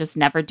 and then just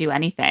never do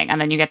anything. And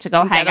then you get to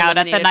go hang out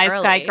at the nice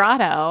guy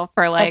grotto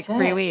for like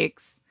 3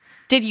 weeks.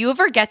 Did you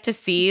ever get to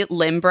see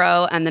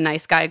Limbro and the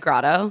nice guy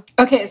grotto?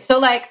 Okay, so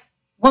like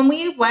when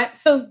we went,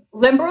 so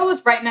Limbro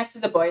was right next to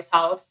the boys'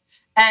 house.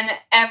 And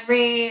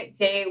every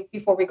day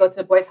before we go to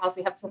the boys' house,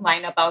 we have to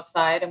line up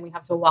outside and we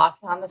have to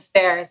walk down the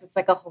stairs. It's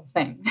like a whole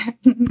thing.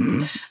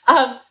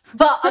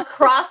 But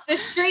across the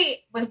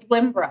street was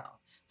Limbro.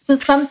 So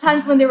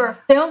sometimes when they were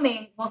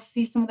filming, we'll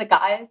see some of the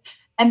guys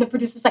and the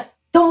producer's like,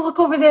 don't look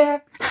over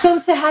there. Don't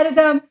say hi to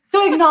them.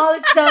 Don't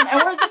acknowledge them.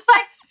 And we're just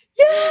like,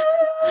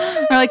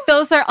 yeah. We're like,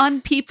 those are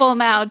unpeople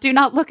now. Do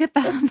not look at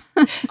them.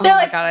 Oh my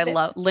like, God, I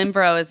love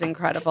Limbro is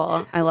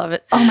incredible. I love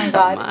it oh my so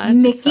God. much.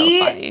 Mickey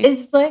It's so funny.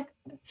 is like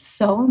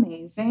so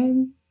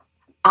amazing.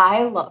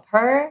 I love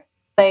her.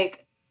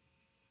 Like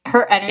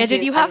her energy. Yeah,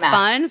 did you is have unmatched.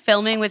 fun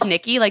filming with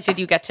Nikki? Like, did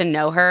you get to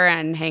know her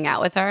and hang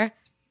out with her?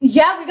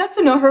 Yeah, we got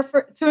to know her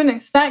to an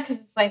extent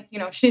because it's like, you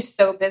know, she's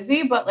so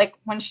busy, but like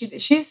when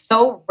she's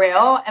so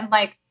real and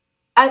like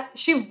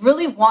she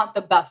really want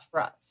the best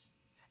for us.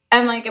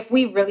 And like if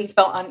we really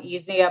felt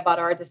uneasy about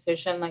our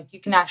decision, like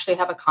you can actually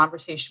have a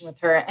conversation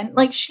with her and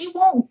like she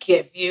won't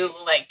give you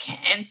like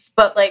hints,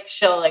 but like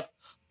she'll like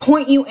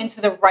point you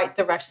into the right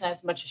direction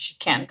as much as she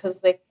can.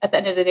 Because like at the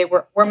end of the day,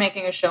 we're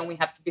making a show and we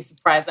have to be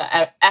surprised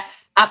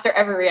after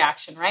every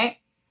reaction, right?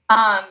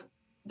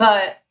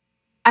 But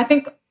I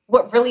think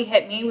what really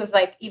hit me was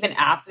like even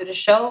after the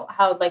show,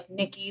 how like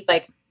Nikki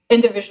like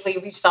individually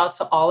reached out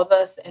to all of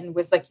us and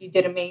was like, you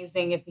did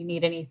amazing if you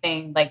need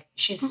anything. Like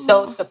she's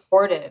so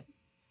supportive.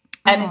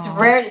 And it's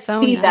rare to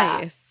see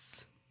that.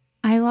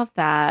 I love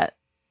that.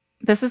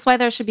 This is why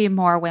there should be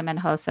more women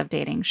hosts of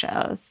dating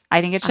shows.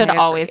 I think it should I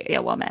always agree. be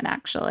a woman,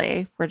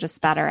 actually. We're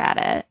just better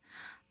at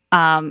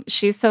it.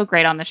 She's so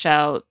great on the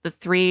show. The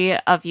three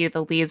of you,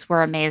 the leads,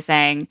 were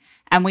amazing.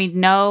 And we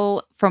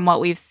know from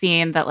what we've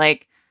seen that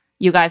like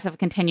you guys have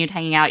continued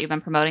hanging out. You've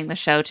been promoting the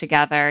show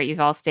together.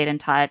 You've all stayed in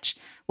touch.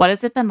 What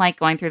has it been like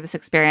going through this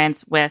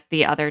experience with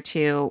the other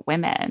two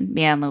women,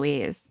 Mia and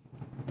Louise?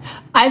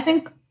 I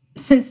think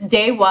since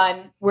day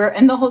one, we're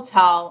in the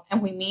hotel and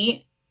we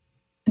meet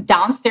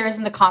downstairs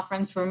in the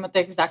conference room with the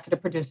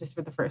executive producers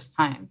for the first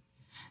time.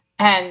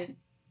 And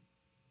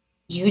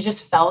you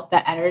just felt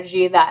the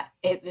energy that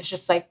it was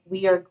just like,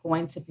 we are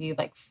going to be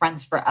like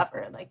friends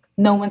forever. Like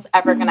no one's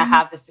ever going to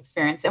have this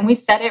experience. And we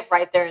said it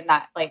right there in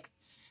that, like,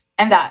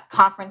 in that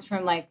conference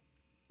room, like,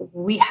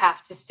 we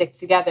have to stick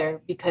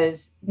together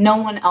because no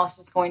one else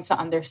is going to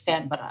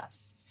understand but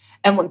us.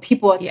 And when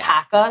people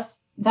attack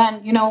us,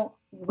 then, you know,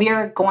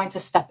 we're going to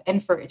step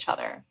in for each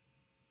other.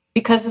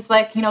 Because it's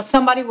like, you know,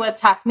 somebody will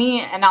attack me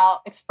and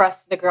I'll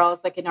express to the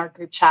girls, like in our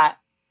group chat,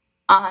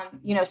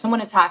 you know, someone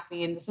attacked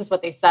me and this is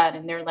what they said.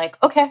 And they're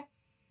like, okay,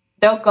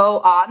 they'll go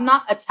on,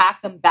 not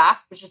attack them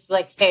back, but just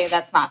like, hey,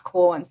 that's not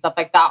cool and stuff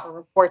like that, or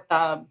report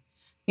them.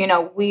 You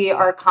know, we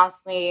are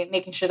constantly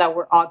making sure that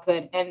we're all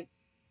good. And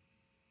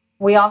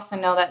we also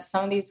know that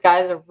some of these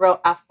guys are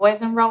real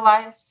F-boys in real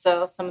life.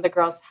 So some of the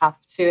girls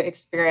have to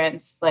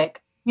experience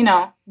like, you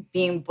know,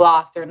 being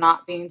blocked or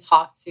not being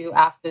talked to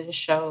after the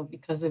show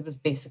because it was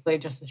basically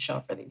just a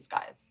show for these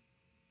guys.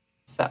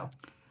 So.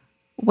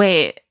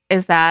 Wait,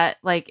 is that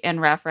like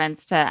in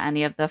reference to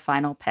any of the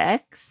final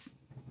picks?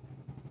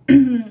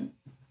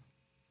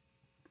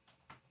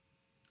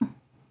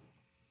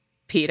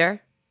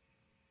 Peter?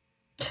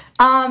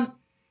 Because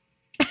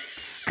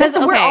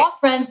we're all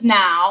friends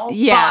now.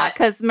 Yeah,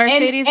 because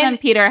Mercedes and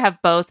Peter have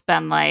both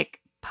been like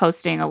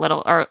posting a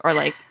little or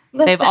like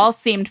they've all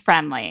seemed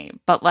friendly,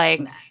 but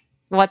like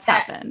what's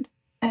happened?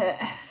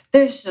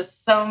 There's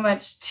just so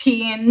much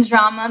tea and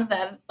drama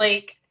that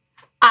like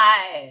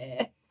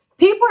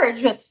people are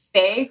just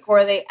fake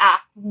or they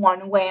act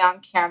one way on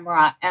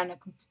camera and a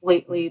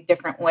completely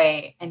different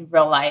way in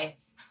real life.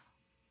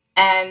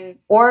 And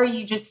or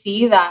you just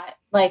see that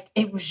like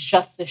it was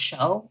just a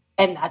show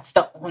and that's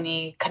the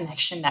only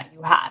connection that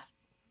you had.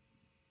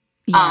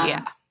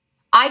 Yeah.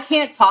 I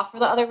can't talk for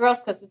the other girls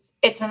because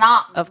it's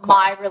not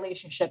my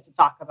relationship to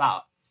talk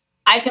about.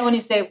 I can only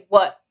say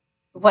what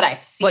I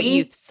see. What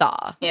you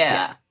saw.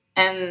 Yeah.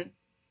 And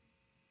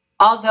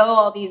although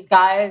all these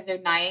guys are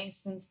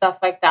nice and stuff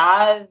like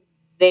that,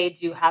 they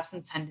do have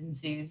some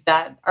tendencies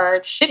that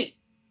are shitty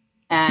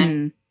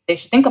and they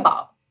should think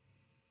about.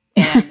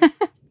 And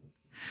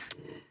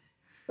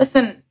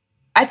listen,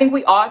 I think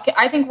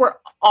we're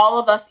all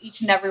of us,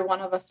 each and every one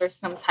of us are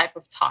some type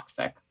of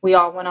toxic. We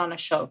all went on a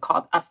show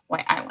called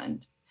F-Boy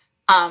Island.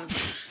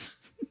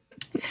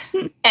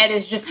 It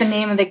is just the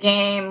name of the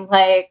game.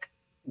 Like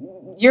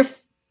you're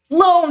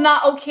little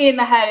not okay in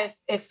the head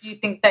if you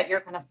think that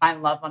you're going to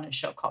find love on a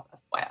show called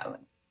F-Boy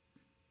Island.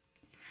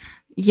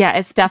 Yeah,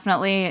 it's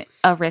definitely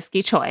a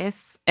risky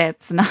choice.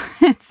 It's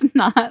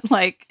not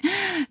like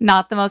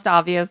not the most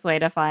obvious way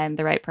to find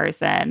the right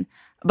person,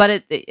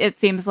 but it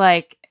seems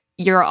like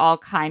you're all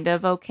kind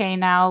of okay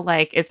now.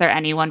 Like, is there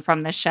anyone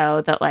from the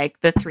show that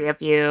like the three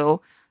of you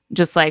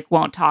just like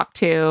won't talk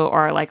to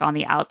or like on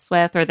the outs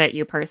with, or that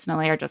you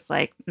personally are just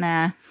like,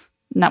 nah,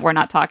 we're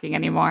not talking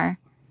anymore?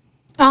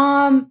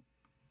 Not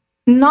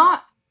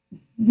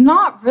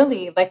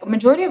really. Like a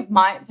majority of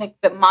my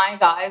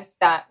guys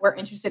that were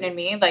interested in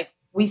me, like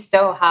we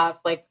still have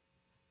like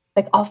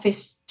I'll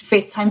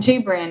FaceTime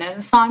Jabrin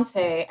and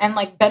Asante, and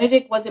like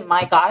Benedict wasn't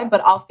my guy, but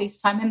I'll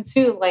FaceTime him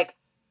too. Like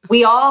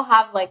we all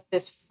have like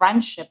this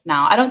friendship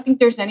now. I don't think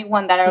there's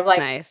anyone that are That's like,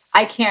 nice.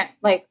 I can't,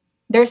 like,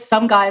 there's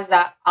some guys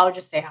that I'll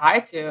just say hi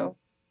to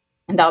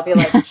and that'll be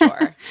like,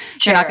 Sure.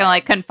 You're not gonna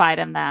like confide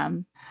in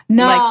them.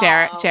 no.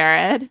 Like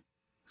Jared.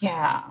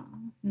 Yeah.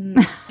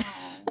 No.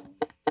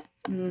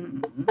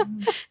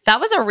 That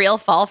was a real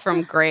fall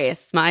from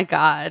grace. My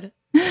God.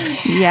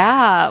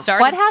 Yeah.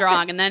 Started What happened?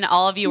 strong, and then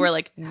all of you were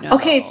like, no.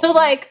 Okay, so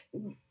like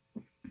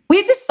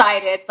we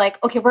decided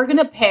like, okay, we're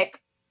gonna pick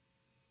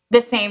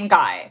the same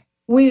guy.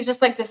 We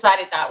just like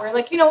decided that. We're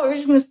like, you know what, we're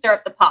just gonna stir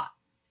up the pot.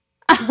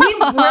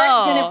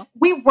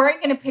 We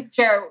weren't gonna pick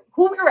Jared.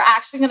 Who we were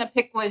actually gonna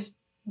pick was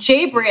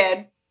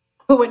Jabrian.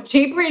 But when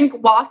Jabrian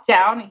walked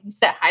down and he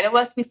said hi to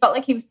us, we felt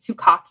like he was too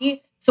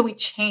cocky, so we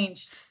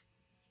changed.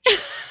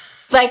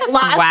 Like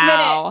last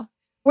minute.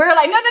 We were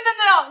like, no.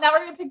 Now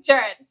we're gonna pick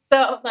Jared.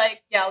 So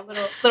like, yeah,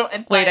 little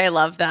insight. Wait, I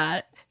love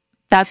that.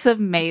 That's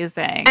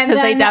amazing. And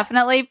Because they then-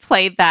 definitely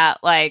played that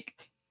like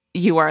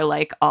you are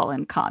like all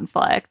in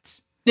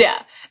conflict.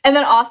 Yeah. And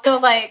then also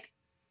like,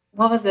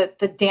 what was it?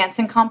 The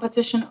dancing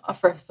competition.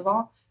 First of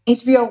all,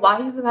 HBO, why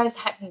you guys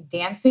had me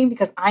dancing?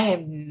 Because I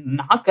am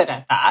not good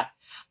at that.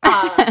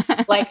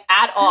 Like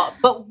at all.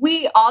 But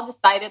we all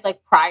decided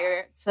like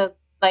prior to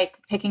like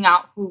picking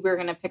out who we were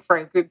going to pick for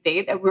a group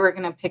date that we were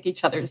going to pick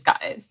each other's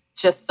guys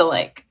just to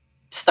like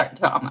start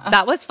drama.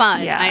 That was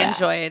fun. Yeah. I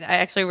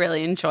actually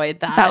really enjoyed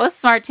that. That was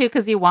smart too,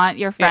 because you want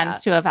your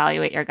friends to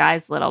evaluate your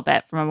guys a little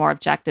bit from a more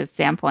objective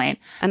standpoint.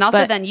 and also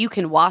but- then you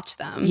can watch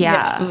them.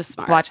 Yeah. It was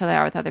smart. Watch how they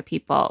are with other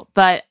people.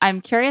 But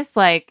I'm curious,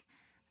 like,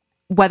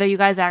 whether you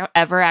guys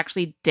ever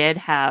actually did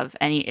have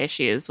any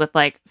issues with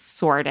like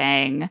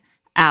sorting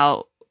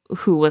out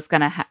who was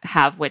going to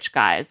have which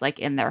guys like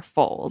in their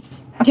fold.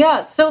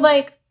 Yeah, so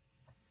like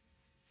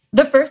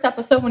the first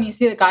episode when you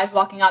see the guys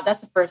walking out,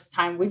 that's the first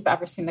time we've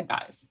ever seen the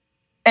guys.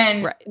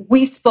 And Right.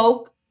 we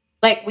spoke,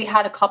 like we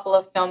had a couple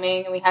of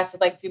filming and we had to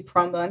like do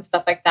promo and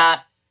stuff like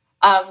that.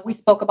 We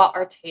spoke about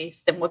our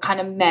taste and what kind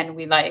of men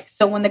we like.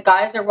 So when the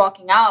guys are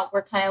walking out,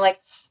 we're kind of like,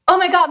 oh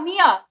my God,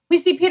 Mia, we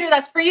see Peter,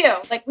 that's for you.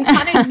 Like we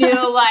kind of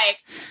knew like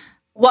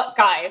what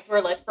guys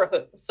were like for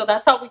who. So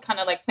that's how we kind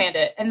of like planned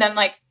it. And then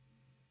like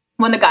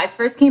when the guys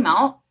first came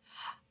out,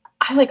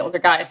 I like older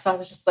guys, so I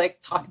was just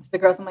like talking to the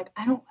girls. I'm like,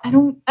 I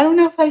don't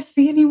know if I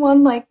see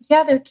anyone like,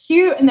 yeah, they're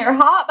cute and they're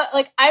hot, but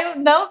like, I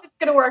don't know if it's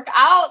gonna work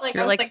out. Like,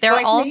 You're I was, like, they're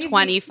going all crazy.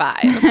 25.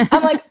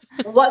 I'm like,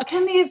 what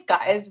can these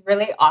guys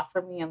really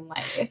offer me in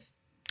life?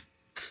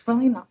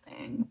 Really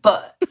nothing,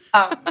 but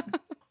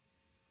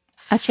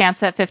A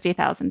chance at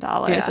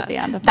 $50,000 Yeah. at the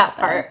end of that all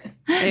part.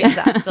 this.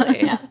 Exactly.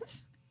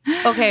 Yes.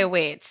 Okay,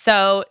 wait.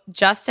 So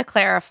just to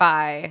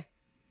clarify,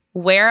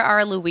 where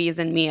are Louise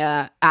and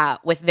Mia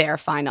at with their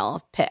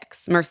final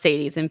picks,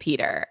 Mercedes and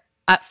Peter?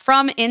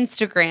 From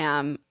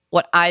Instagram,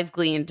 what I've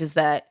gleaned is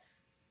that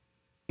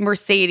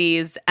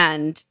Mercedes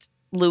and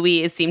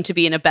Louise seem to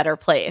be in a better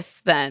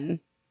place than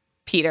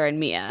Peter and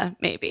Mia,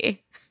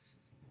 maybe.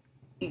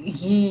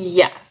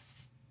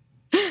 Yes.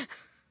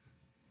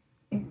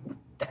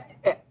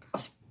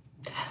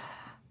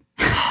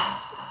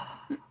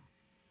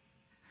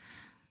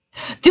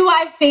 Do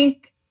I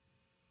think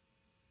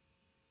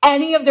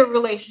any of the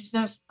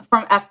relationships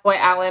from F-Boy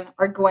Island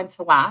are going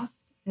to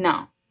last?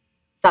 No.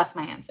 That's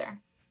my answer.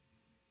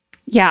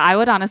 Yeah, I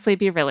would honestly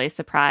be really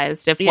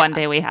surprised if one Yeah.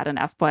 day we had an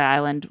F Boy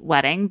Island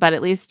wedding, but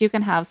at least you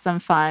can have some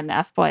fun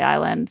F Boy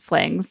Island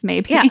flings,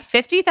 maybe. Yeah,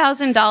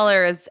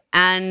 $50,000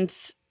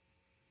 and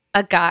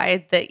a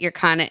guy that you're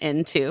kind of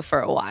into for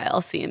a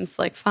while seems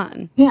like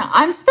fun. Yeah,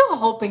 I'm still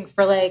hoping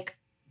for like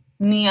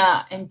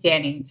Mia and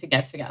Danny to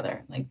get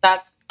together. Like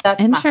that's my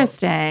hopes.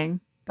 Interesting.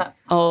 That's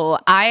Oh,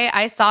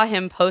 I saw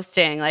him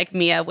posting like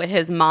Mia with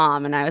his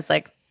mom, and I was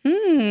like,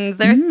 is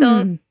there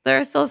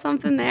still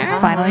something there?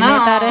 Finally no.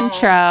 made that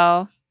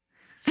intro.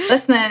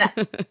 Listen,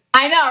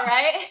 I know,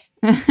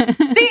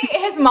 right? See,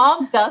 his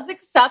mom does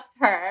accept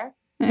her.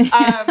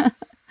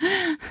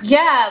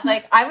 Yeah,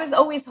 like I was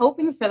always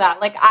hoping for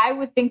that. Like I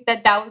would think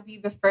that that would be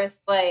the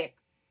first like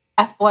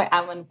F-Boy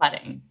Island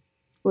wedding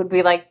would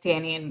be like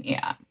Danny and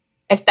Mia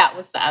if that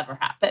was to ever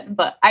happen.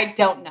 But I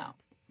don't know.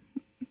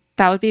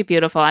 That would be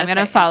beautiful. I'm Okay,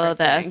 going to follow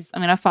interesting. this.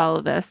 I'm going to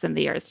follow this in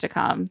the years to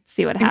come,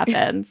 see what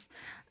happens.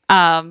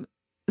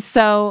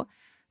 So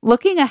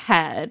looking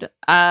ahead,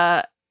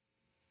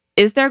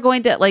 is there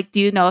going to like, do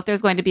you know if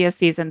there's going to be a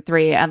season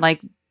 3? And like,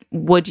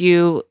 would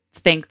you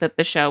think that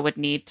the show would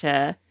need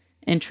to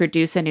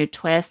introduce a new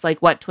twist? Like,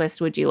 what twist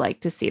would you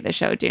like to see the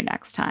show do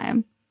next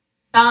time?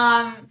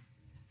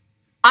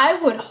 I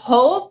would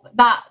hope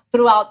that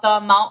throughout the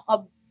amount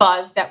of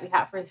buzz that we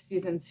have for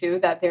season 2,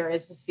 that there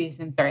is a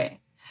season 3.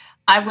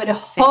 I would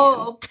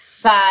hope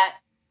that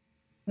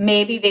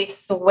maybe they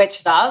switch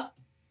it up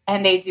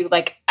and they do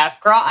like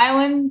F Girl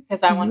Island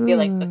because I want to be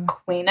like the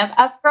queen of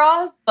F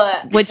Girls.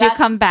 But Would you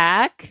come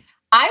back?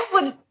 I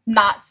would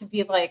not to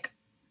be like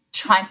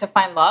trying to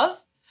find love,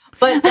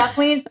 but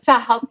definitely to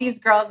help these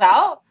girls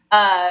out,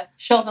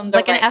 show them the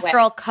Like right an way.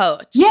 F-girl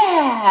coach.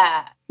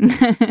 Yeah.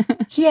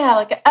 Yeah,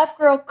 like an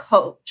F-girl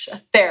coach, a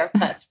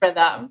therapist for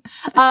them.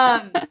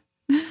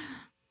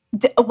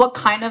 what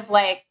kind of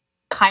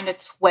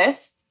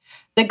twist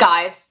the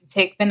guys to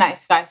take the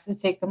nice guys to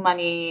take the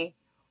money,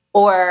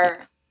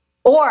 or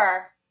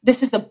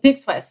this is a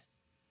big twist,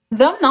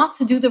 them not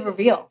to do the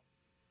reveal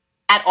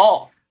at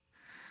all.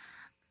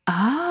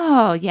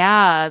 Oh,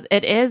 yeah.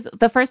 It is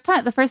the first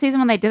season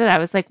when they did it, I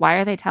was like, why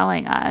are they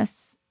telling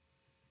us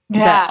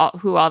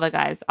who all the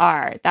guys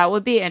are? That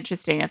would be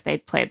interesting if they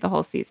played the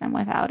whole season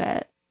without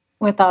it.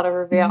 Without a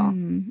reveal.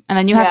 And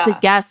then you have to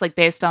guess, like,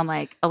 based on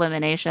like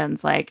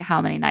eliminations, like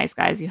how many nice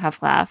guys you have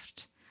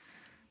left.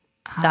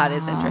 That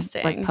is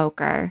interesting. Like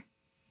poker.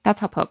 That's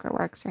how poker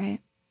works, right?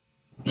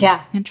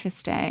 Yeah.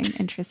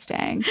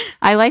 Interesting.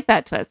 I like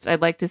that twist. I'd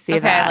like to see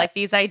that. I like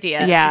these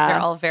ideas. Yeah. These are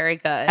all very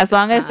good. As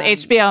long as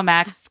HBO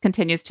Max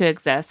continues to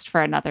exist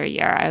for another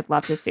year, I'd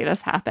love to see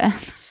this happen.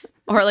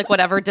 Or like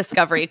whatever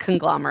Discovery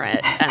conglomerate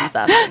ends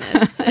up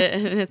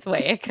in its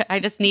wake. I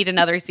just need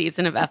another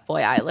season of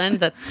F-Boy Island.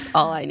 That's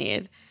all I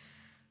need.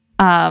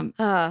 Or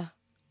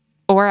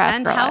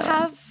F-Girl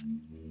Island.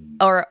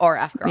 or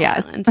F-Girl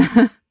Island.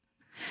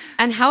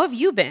 And how have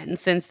you been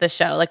since the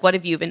show? Like, what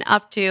have you been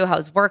up to?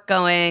 How's work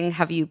going?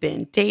 Have you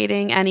been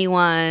dating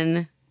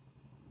anyone?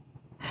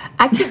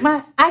 I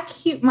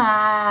keep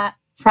my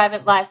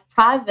private life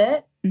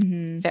private.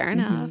 Fair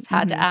enough.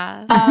 Had to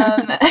ask.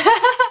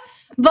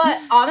 But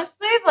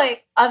honestly,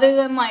 like, other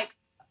than like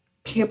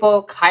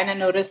people kind of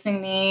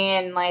noticing me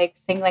and like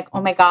saying like,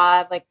 "Oh my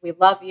God, like we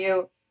love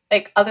you,"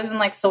 like other than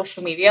like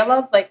social media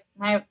love, like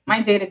my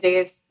day-to-day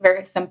is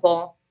very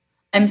simple.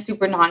 I'm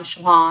super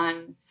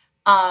nonchalant.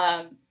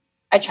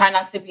 I try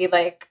not to be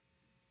like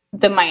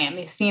the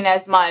Miami scene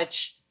as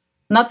much.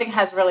 Nothing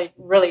has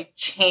really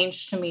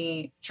changed to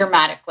me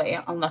dramatically,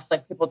 unless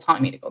like people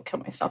telling me to go kill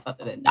myself.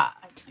 Other than that,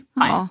 I'm like,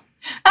 fine.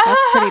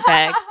 That's pretty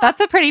big. That's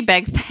a pretty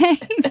big thing.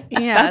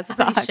 Yeah, that's a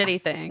pretty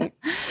shitty thing.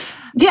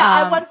 Yeah,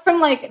 I went from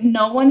like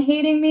no one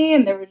hating me,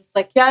 and they were just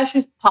like, yeah,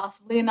 she's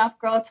possibly an F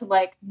girl, to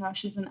like, no,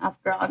 she's an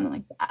F girl, and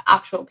like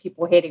actual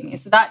people hating me.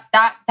 So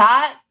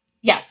that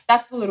yes,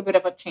 that's a little bit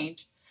of a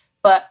change,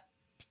 but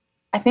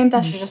I think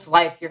that's just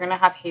life. You're gonna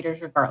have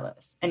haters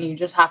regardless, and you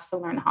just have to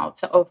learn how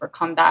to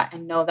overcome that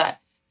and know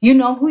that you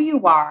know who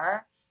you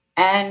are,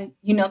 and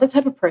you know the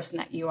type of person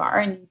that you are,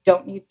 and you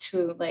don't need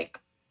to like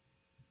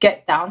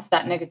get down to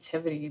that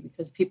negativity,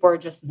 because people are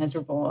just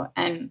miserable,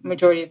 and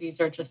majority of these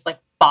are just like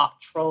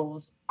bot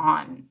trolls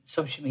on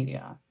social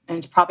media, and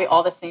it's probably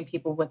all the same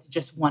people with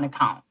just one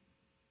account.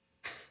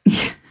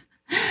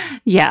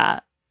 Yeah,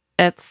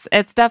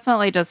 it's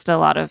definitely just a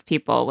lot of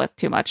people with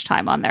too much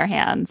time on their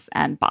hands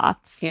and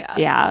bots.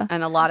 Yeah,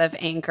 and a lot of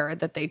anger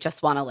that they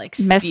just want to like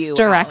spew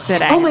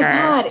misdirected out. anger. Oh my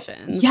God,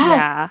 yes.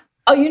 Yeah.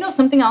 Oh, you know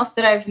something else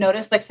that I've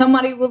noticed? Like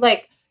somebody will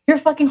like, "You're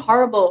fucking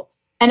horrible,"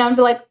 and I'm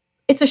like,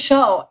 "It's a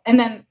show," and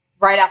then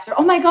right after,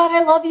 "Oh my God,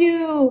 I love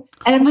you,"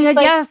 and I'm Oh my just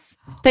God, like, yes,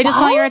 they just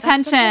want your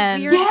That's such a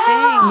attention. weird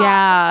thing.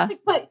 Yeah. Like,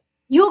 but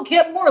you'll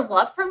get more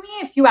love from me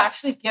if you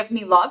actually give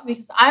me love,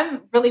 because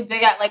I'm really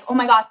big at like, "Oh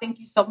my God, thank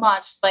you so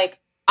much." Like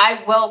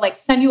I will like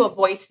send you a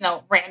voice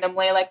note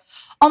randomly, like,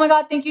 "Oh my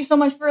God, thank you so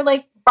much for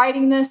like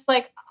writing this."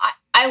 Like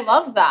I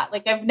love that.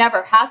 Like I've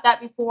never had that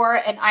before,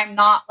 and I'm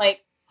not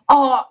like,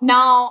 "Oh,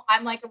 now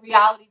I'm like a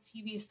reality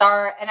TV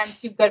star and I'm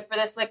too good for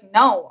this." Like,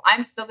 no,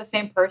 I'm still the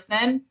same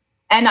person,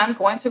 and I'm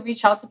going to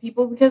reach out to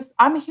people because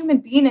I'm a human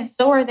being and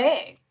so are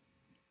they.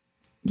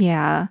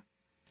 Yeah.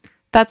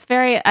 That's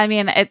I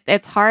mean,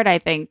 it's hard, I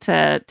think,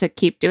 to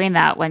keep doing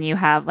that when you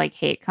have like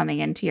hate coming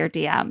into your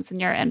DMs and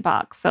your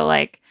inbox. So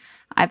like,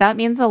 that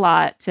means a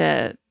lot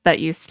that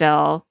you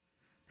still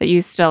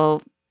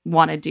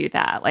want to do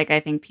that. Like, I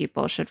think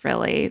people should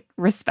really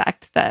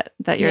respect that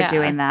you're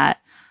doing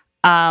that.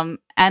 And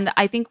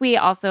I think we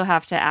also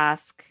have to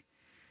ask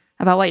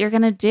about what you're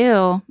going to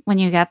do when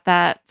you get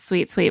that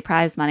sweet, sweet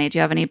prize money. Do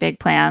you have any big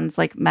plans,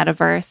 like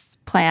metaverse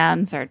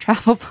plans or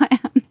travel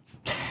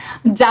plans?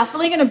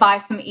 Definitely going to buy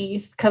some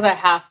ETH because I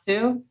have to.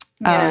 You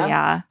know?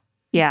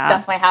 Yeah.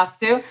 Definitely have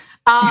to.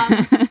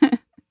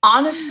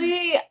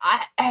 Honestly,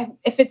 I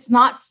if it's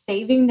not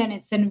saving, then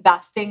it's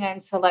investing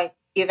into like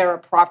either a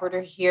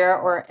property here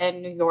or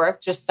in New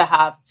York, just to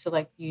have to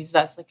like use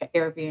as like an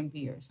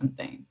Airbnb or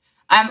something.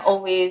 I'm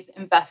always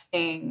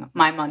investing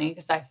my money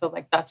because I feel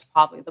like that's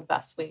probably the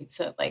best way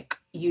to like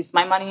use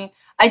my money.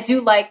 I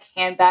do like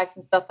handbags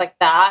and stuff like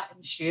that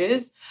and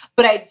shoes,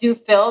 but I do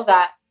feel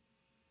that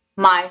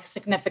my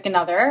significant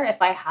other,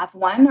 if I have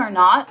one or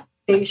not,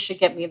 they should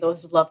get me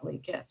those lovely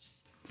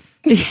gifts.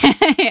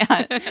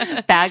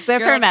 Yeah. Bags are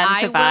for men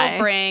to buy. I will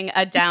bring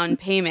a down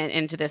payment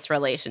into this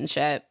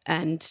relationship,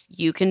 and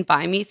you can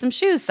buy me some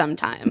shoes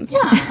sometimes.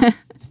 Yeah.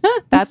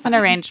 That's an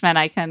arrangement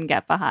I can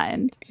get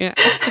behind. Yeah.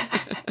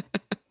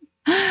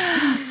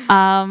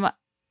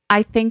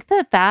 I think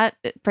that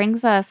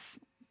brings us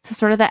to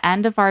sort of the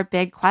end of our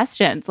big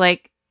questions.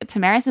 Like,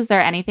 Tamaris, is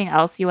there anything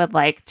else you would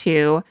like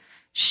to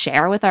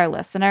share with our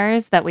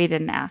listeners that we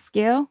didn't ask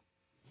you?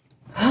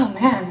 Oh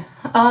man.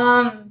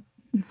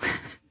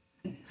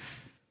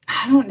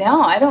 I don't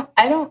know. I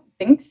don't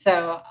think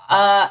so.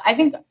 I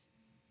think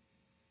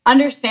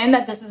understand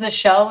that this is a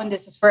show and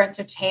this is for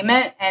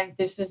entertainment and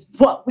this is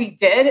what we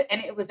did.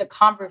 And it was a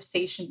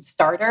conversation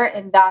starter.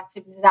 And that's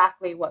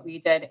exactly what we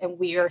did. And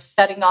we are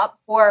setting up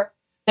for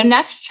the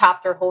next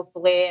chapter,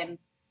 hopefully. And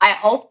I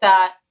hope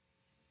that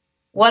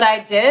what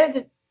I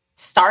did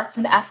starts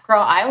an F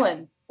Girl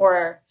Island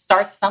or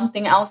starts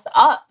something else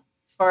up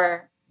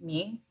for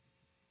me,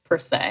 per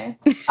se.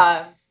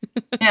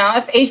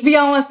 If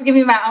HBO wants to give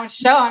me my own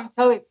show, I'm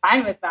totally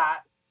fine with that.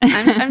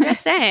 I'm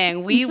just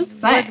saying, we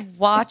would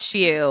watch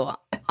you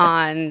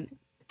on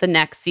the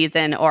next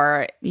season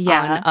or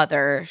on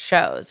other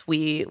shows.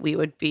 We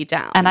would be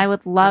down. And I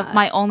would love,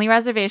 my only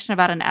reservation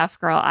about an F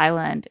Girl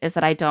Island is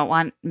that I don't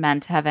want men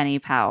to have any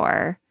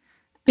power.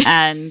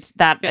 And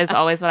that is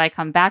always what I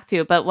come back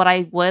to. But what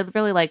I would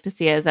really like to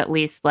see is at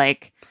least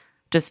like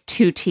just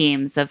 2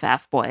 teams of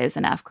F boys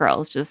and F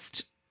girls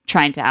just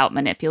trying to out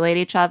manipulate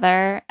each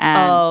other.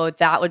 And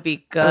that would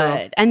be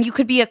good. And you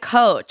could be a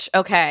coach.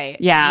 Okay.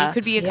 Yeah. You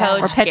could be a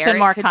coach. We're pitching Garrett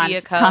more could be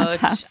a coach.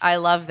 concepts. I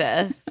love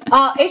this.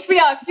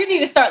 HBO, if you need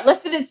to start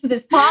listening to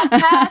this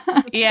podcast,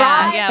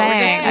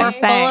 we're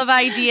full of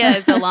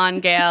ideas, Alon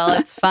Gale.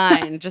 It's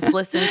fine. Just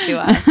listen to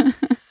us.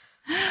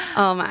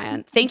 Oh,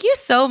 man. Thank you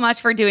so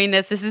much for doing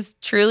this. This is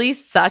truly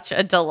such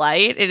a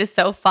delight. It is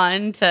so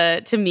fun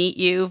to meet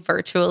you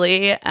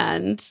virtually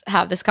and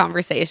have this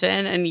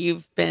conversation. And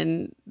you've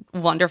been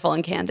wonderful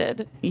and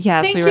candid.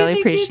 Yes, we really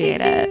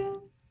appreciate it.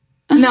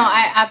 No,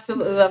 I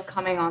absolutely love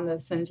coming on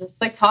this and just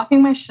like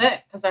talking my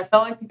shit because I feel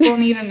like people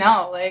need to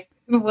know like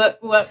what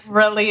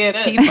really it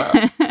is.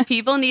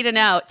 People need to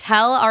know.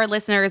 Tell our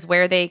listeners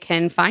where they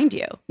can find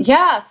you.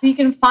 Yeah, so you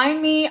can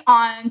find me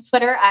on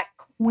Twitter at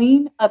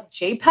Queen of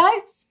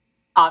JPEGs,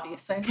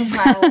 obviously, because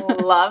I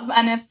love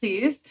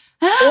NFTs,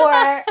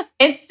 or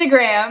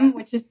Instagram,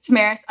 which is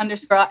Tamaris_,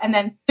 and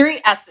then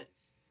 3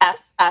 S's,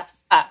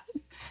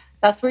 SSS.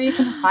 That's where you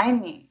can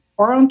find me,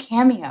 or on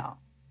Cameo.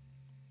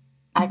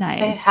 I can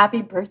say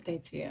happy birthday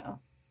to you.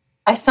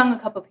 I sung a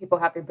couple people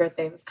happy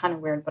birthday. It was kind of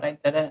weird, but I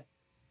did it.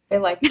 They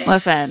liked it.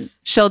 Listen,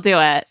 she'll do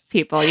it,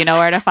 people. You know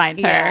where to find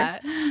her.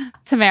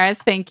 Tamaris,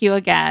 thank you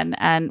again.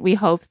 And we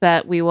hope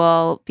that we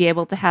will be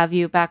able to have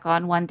you back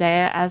on one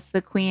day as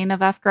the queen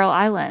of F Girl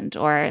Island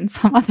or in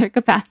some other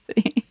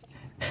capacity.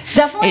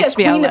 Definitely a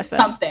queen of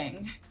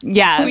something.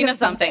 Yeah. Queen of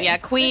something. Yeah.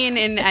 Queen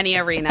in any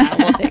arena.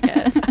 We'll take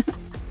it.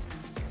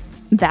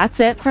 That's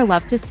it for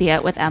Love to See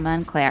It with Emma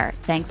and Claire.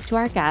 Thanks to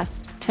our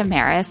guest,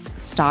 Tamaris,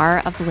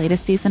 star of the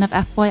latest season of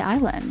F Boy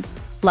Island.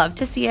 Love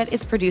to See It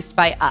is produced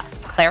by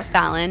us, Claire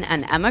Fallon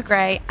and Emma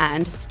Gray,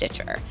 and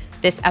Stitcher.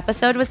 This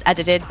episode was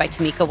edited by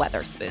Tamika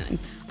Weatherspoon.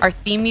 Our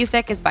theme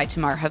music is by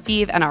Tamar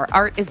Haviv, and our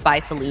art is by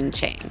Celine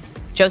Chang.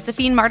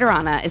 Josephine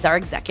Martirana is our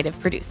executive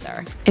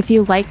producer. If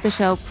you like the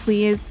show,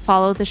 please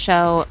follow the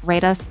show,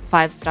 rate us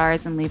 5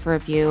 stars, and leave a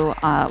review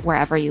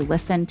wherever you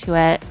listen to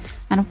it.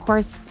 And of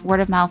course, word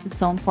of mouth is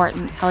so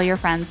important. Tell your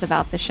friends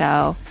about the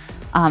show.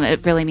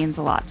 It really means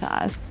a lot to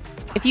us.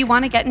 If you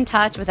want to get in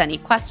touch with any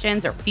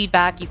questions or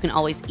feedback, you can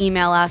always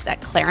email us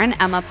at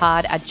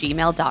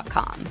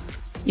claireandemmapod@gmail.com.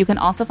 You can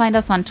also find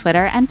us on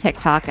Twitter and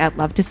TikTok at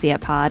Love to See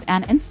It Pod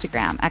and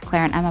Instagram at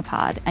Claire and Emma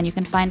Pod. And you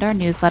can find our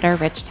newsletter,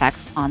 Rich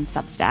Text, on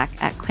Substack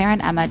at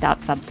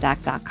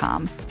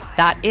claireandemma.substack.com.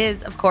 That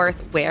is, of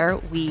course, where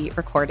we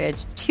recorded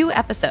 2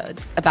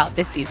 episodes about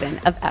this season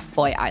of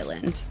F-Boy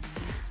Island.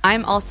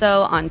 I'm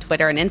also on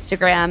Twitter and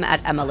Instagram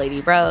at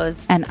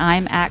EmmaLadyRose. And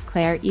I'm at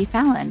Claire E.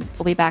 Fallon.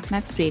 We'll be back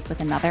next week with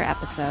another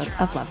episode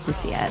of Love to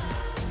See It.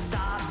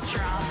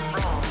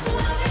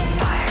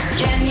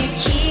 Can you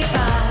keep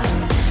up?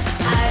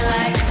 I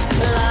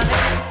love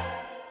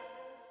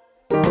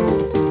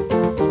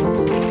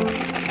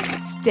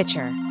it.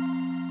 Stitcher.